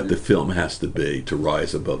really what the film has to be to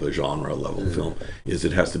rise above a genre level film is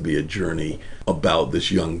it has to be a journey about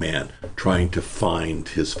this young man trying to find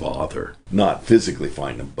his father. Not physically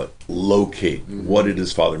find him, but locate what did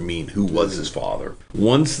his father mean, who was his father.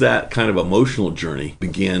 Once that kind of emotional journey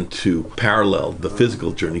began to parallel the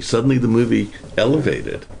physical journey, suddenly the movie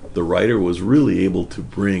elevated. The writer was really able to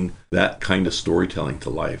bring that kind of storytelling to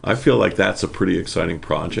life. I feel like that's a pretty exciting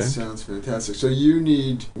project. That sounds fantastic. So you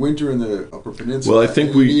need winter in the Upper Peninsula. Well, I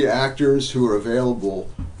think you need actors who are available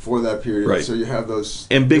for that period. Right. So you have those,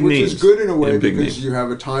 and big which names. is good in a way because names. you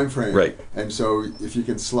have a time frame. Right. And so if you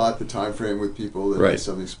can slot the time frame with people that need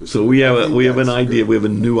something specific. So we have an idea. We have a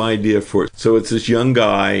new idea for it. So it's this young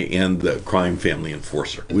guy and the crime family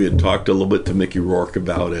enforcer. We had talked a little bit to Mickey Rourke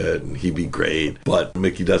about it, and he'd be great. But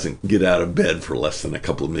Mickey doesn't get out of bed for less than a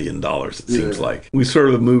couple of $1 million. It seems like we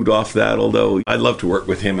sort of moved off that. Although I'd love to work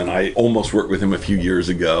with him, and I almost worked with him a few years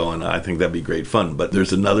ago, and I think that'd be great fun. But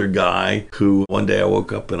there's another guy who one day I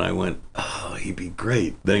woke up and I went, oh, he'd be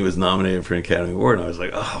great. Then he was nominated for an Academy Award, and I was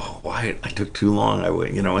like, oh, why? I took too long.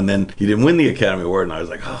 And then he didn't win the Academy Award, and I was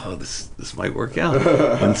like, oh, this might work out.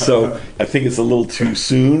 And so I think it's a little too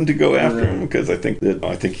soon to go after him because I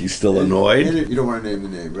think he's still annoyed. And you don't want to name the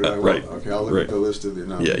name, but I will. Right. Okay, I'll look at the list of the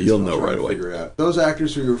nominees. Yeah, you'll know right away. Figure out. Those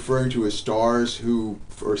actors who you're referring to as stars who,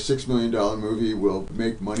 for a $6 million movie, will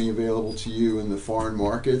make money available to you in the foreign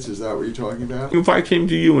markets. Is that what you're talking about? If I came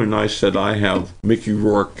to you and I said I have Mickey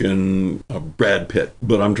Rourke and Brad Pitt,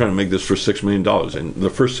 but I'm trying to make this for $6 million, and the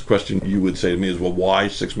first question you would say to me is, well, why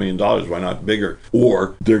 $6 million? Why not bigger?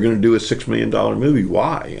 Or they're going to do a $6 million movie.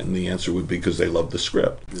 Why? And the answer would be because they love the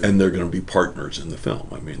script, and they're going to be partners in the film.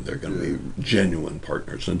 I mean, they're going to be genuine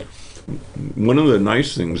partners. And one of the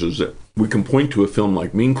nice things is that we can point to a film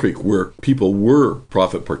like Mean Creek where people were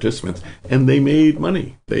profit participants and they made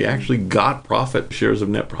money. They actually got profit, shares of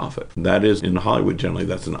net profit. That is, in Hollywood, generally,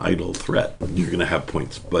 that's an idle threat. You're going to have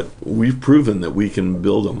points. But we've proven that we can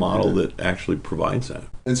build a model that actually provides that.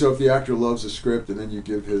 And so if the actor loves the script and then you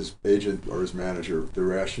give his agent or his manager the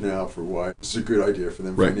rationale for why it's a good idea for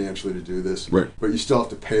them financially to do this, but you still have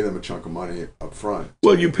to pay them a chunk of money up front.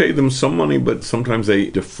 Well, you pay them some money, but sometimes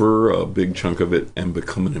they defer a big chunk of it and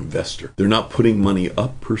become an investor. They're not putting money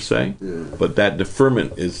up per se, but that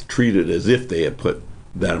deferment is treated as if they had put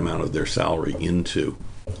that amount of their salary into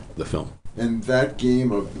the film. And that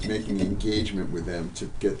game of making engagement with them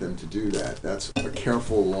to get them to do that, that's a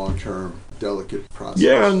careful, long-term, delicate process.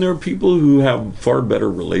 Yeah, and there are people who have far better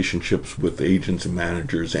relationships with agents and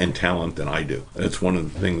managers and talent than I do. That's one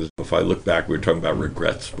of the things, if I look back, we were talking about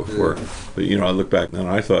regrets before, but I look back and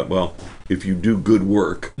I thought, well, if you do good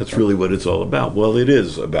work, that's really what it's all about. Well, it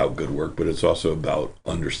is about good work, but it's also about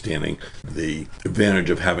understanding the advantage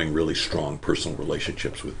of having really strong personal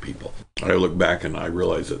relationships with people. I look back and I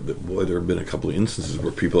realize that boy, there have been a couple of instances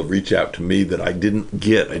where people have reached out to me that I didn't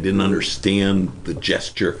get. I didn't understand the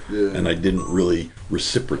gesture, and I didn't didn't really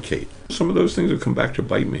reciprocate. Some of those things have come back to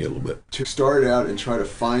bite me a little bit. To start out and try to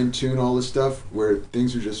fine tune all this stuff where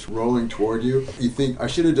things are just rolling toward you, you think, I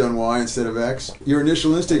should have done Y instead of X. Your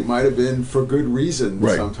initial instinct might have been for good reason.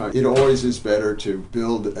 Right. Sometimes it always is better to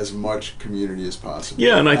build as much community as possible.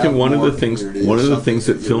 Yeah, and I think one of the things that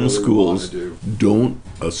you film really schools do. don't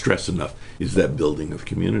stress enough is that building of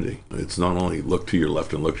community. It's not only look to your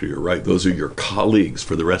left and look to your right; those are your colleagues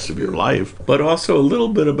for the rest of your life, but also a little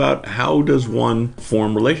bit about how does one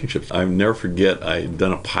form relationships. I'll never forget, I had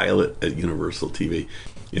done a pilot at Universal TV,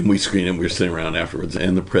 and we screened it, we were sitting around afterwards,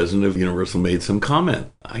 and the president of Universal made some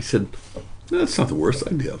comment. I said, that's not the worst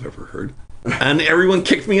idea I've ever heard. And everyone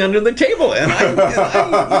kicked me under the table, and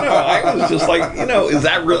I was just like, is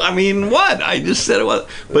that real? I mean, what? I just said it was.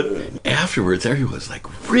 But afterwards, everyone was like,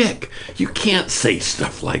 Rick, you can't say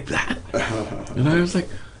stuff like that. And I was like,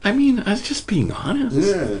 I was just being honest.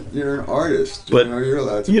 Yeah, you're an artist. But, you're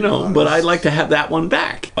allowed to be honest. But I'd like to have that one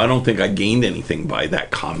back. I don't think I gained anything by that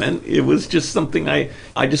comment. It was just something I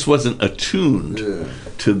just wasn't attuned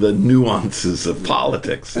to the nuances of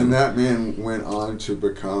politics. And that man went on to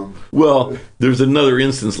become... Well, there's another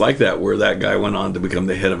instance like that where that guy went on to become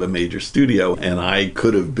the head of a major studio, and I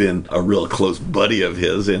could have been a real close buddy of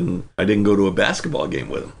his, and I didn't go to a basketball game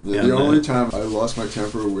with him. The only time I lost my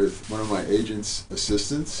temper with one of my agent's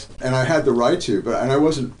assistants, and I had the right to, and I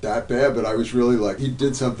wasn't that bad, but I was really like, he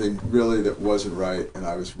did something really that wasn't right, and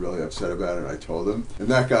I was really upset about it, and I told him. And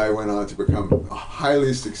that guy went on to become a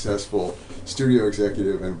highly successful studio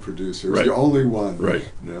executive and producer. Right. The only one. Right.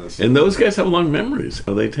 And those guys have long memories.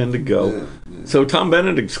 They tend to go. Yeah. So Tom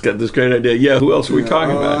Benedict's got this great idea. Yeah, who else are we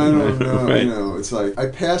talking about? I don't know. Right. It's like, I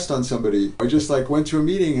passed on somebody. I just went to a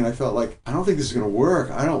meeting, and I felt like, I don't think this is going to work.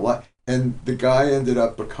 I don't like... And the guy ended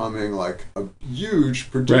up becoming a huge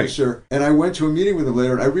producer. Right. And I went to a meeting with him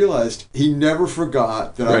later, and I realized he never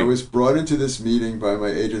forgot that I was brought into this meeting by my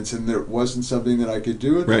agents, and there wasn't something that I could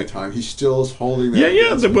do at that time. He still is holding that.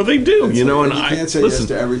 Yeah. Well, they do. And and I can't say yes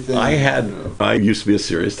to everything. I used to be a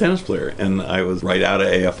serious tennis player, and I was right out of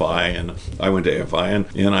AFI, and I went to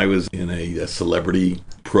AFI, and I was in a celebrity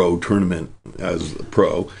pro tournament as a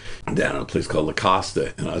pro down at a place called La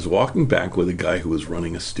Costa, and I was walking back with a guy who was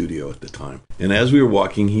running a studio at the time. And as we were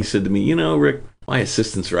walking, he said to me, Rick, my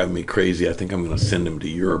assistant's driving me crazy. I think I'm going to send him to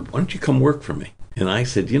Europe. Why don't you come work for me? And I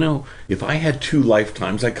said, if I had 2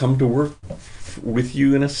 lifetimes, I'd come to work with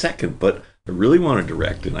you in a second, but I really want to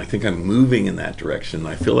direct, and I think I'm moving in that direction.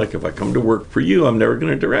 I feel like if I come to work for you, I'm never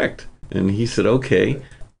going to direct. And he said, okay.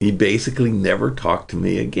 He basically never talked to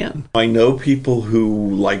me again. I know people who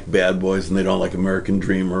like Bad Boys and they don't like American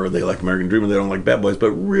Dreamer, or they like American Dreamer and they don't like Bad Boys, but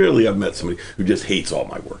really I've met somebody who just hates all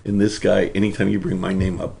my work. And this guy, anytime you bring my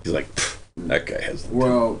name up, he's like, that guy has the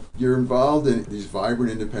Well, you're involved in these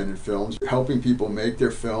vibrant independent films. You're helping people make their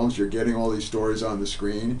films. You're getting all these stories on the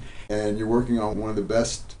screen. And you're working on one of the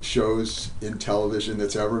best shows in television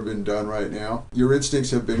that's ever been done right now. Your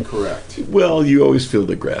instincts have been correct. Well, you always feel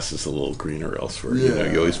the grass is a little greener elsewhere.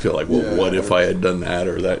 You always feel like, what if I had done that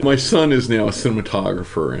or that? My son is now a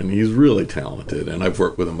cinematographer, and he's really talented. And I've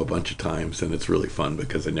worked with him a bunch of times, and it's really fun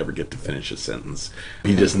because I never get to finish a sentence.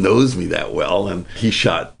 He just knows me that well, and he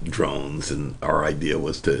shot drones, and our idea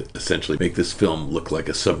was to essentially make this film look like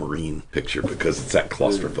a submarine picture because it's that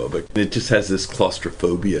claustrophobic. It just has this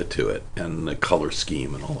claustrophobia to it, and the color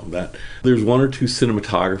scheme and all of that. There's 1 or 2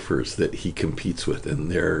 cinematographers that he competes with,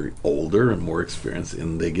 and they're older and more experienced,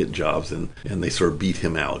 and they get jobs, and they sort of beat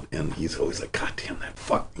him out, and he's always like, God damn that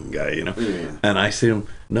fucking guy, And I say to him,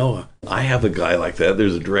 no, I have a guy like that.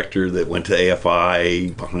 There's a director that went to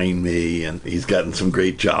AFI behind me, and he's gotten some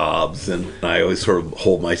great jobs, and I always sort of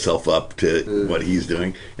hold myself up to what he's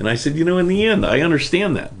doing. And I said, in the end, I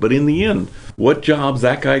understand that, but in the end, what jobs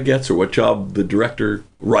that guy gets or what job the director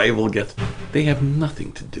rival gets, they have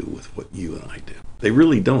nothing to do with what you and I do. They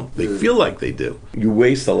really don't. They feel like they do. You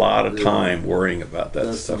waste a lot of time worrying about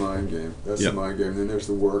that stuff. That's the mind game. That's the mind game. And then there's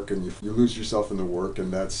the work, and you lose yourself in the work,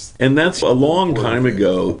 and that's... And that's a long time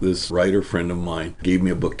ago, this writer friend of mine gave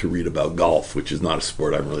me a book to read about golf, which is not a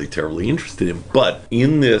sport I'm really terribly interested in. But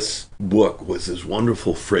in this book was this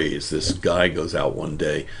wonderful phrase. This guy goes out one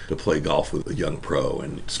day to play golf with a young pro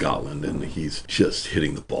in Scotland, and he's just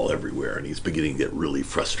hitting the ball everywhere, and he's beginning to get really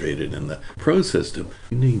frustrated. And the pro says to him,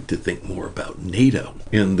 you need to think more about NATO.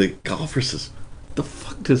 And the golfer says, the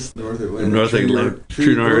fuck does North Atlantic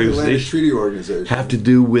Treaty Organization have to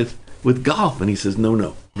do with golf? And he says,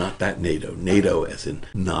 no, not that NATO. NATO as in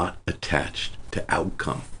not attached to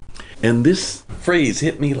outcome. And this phrase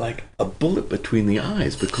hit me like a bullet between the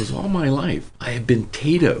eyes, because all my life I have been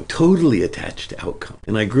totally attached to outcome.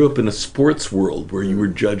 And I grew up in a sports world where you were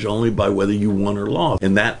judged only by whether you won or lost.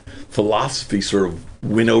 And that philosophy sort of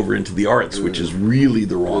went over into the arts, which is really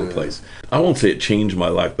the wrong place. I won't say it changed my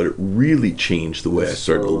life, but it really changed the way I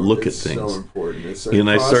started to look at things. It's so important. It's a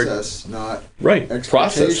process, not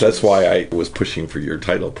process. That's why I was pushing for your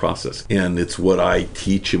title, Process. And it's what I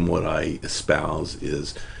teach and what I espouse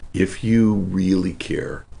is, if you really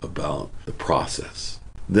care about the process,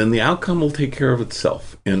 then the outcome will take care of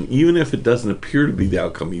itself. And even if it doesn't appear to be the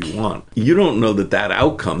outcome you want, you don't know that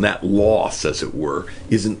outcome, that loss, as it were,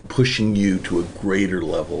 isn't pushing you to a greater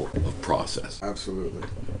level of process. Absolutely.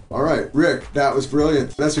 All right, Rick, that was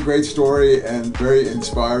brilliant. That's a great story and very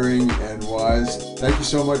inspiring and wise. Thank you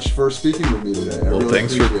so much for speaking with me today. Well,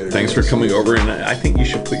 really thanks for coming over, and I think you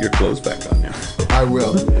should put your clothes back on now. I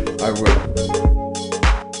will.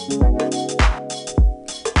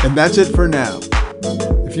 And that's it for now.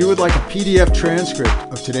 If you would like a PDF transcript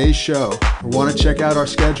of today's show or want to check out our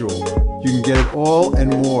schedule, you can get it all and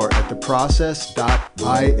more at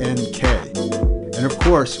theprocess.ink. And of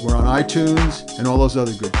course, we're on iTunes and all those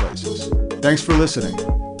other good places. Thanks for listening.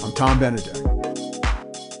 I'm Tom Benedek.